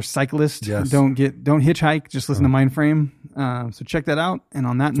 yeah, if you're a cyclist, Yes. don't hitchhike. Just listen to Mindframe. So check that out. And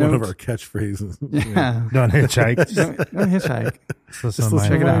on that It's one note, of our catchphrases. yeah, Don't hitchhike. don't hitchhike. Just Just listen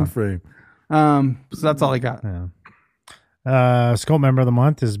listen to to it out. Mindframe. So that's all I got. Yeah. Skull member of the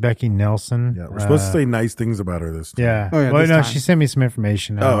month is Becky Nelson. Yeah, we're supposed to say nice things about her this time. Yeah. Oh, yeah, Well, this no, time. she sent me some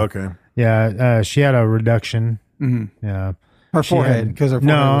information. Oh, okay. Yeah. She had a reduction. Mm-hmm. Yeah. Her She forehead, had- because her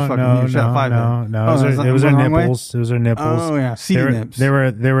forehead was fucking huge. She had 5 no. head. It Oh, was is that- it was her I'm going the wrong way? nipples. It was her nipples. Oh, yeah. Seedy nips. They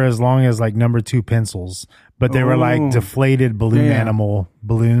were as long as like number 2 pencils, but they were Oh. like deflated balloon Yeah. animal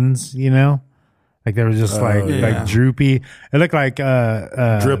balloons, you know? Like they were just like droopy. It looked like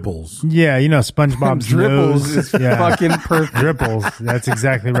Dripples. Yeah, you know SpongeBob's Dripples nose. is fucking perfect. Dripples. That's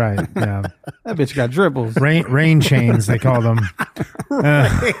exactly right. Yeah. That bitch got dribbles. Rain chains, they call them.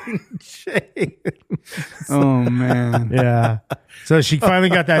 Rain chains. Oh man. Yeah. So she finally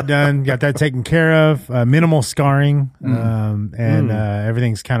got that done, got that taken care of. Minimal scarring, and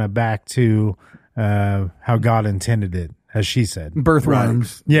everything's kind of back to how God intended it, as she said.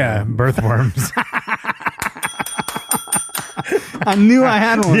 Birthworms. Yeah, birthworms. I knew I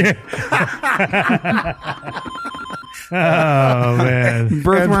had one. Oh man,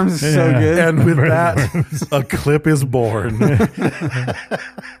 Birthworms is so good. And with that, a clip is born.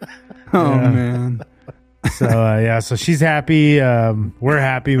 Oh man. So so she's happy. We're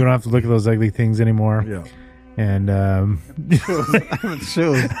happy. We don't have to look at those ugly things anymore. Yeah. And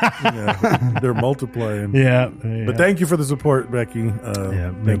Chills. Yeah, they're multiplying. Yeah. But thank you for the support, Becky.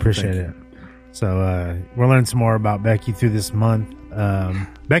 We appreciate it. So we'll learn some more about Becky through this month.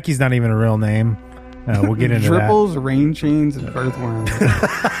 Becky's not even a real name. We'll get into Triples, rain chains, and birthworms.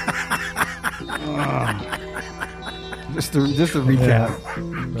 Just a recap.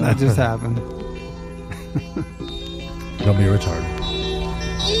 That just happened. Don't be retarded.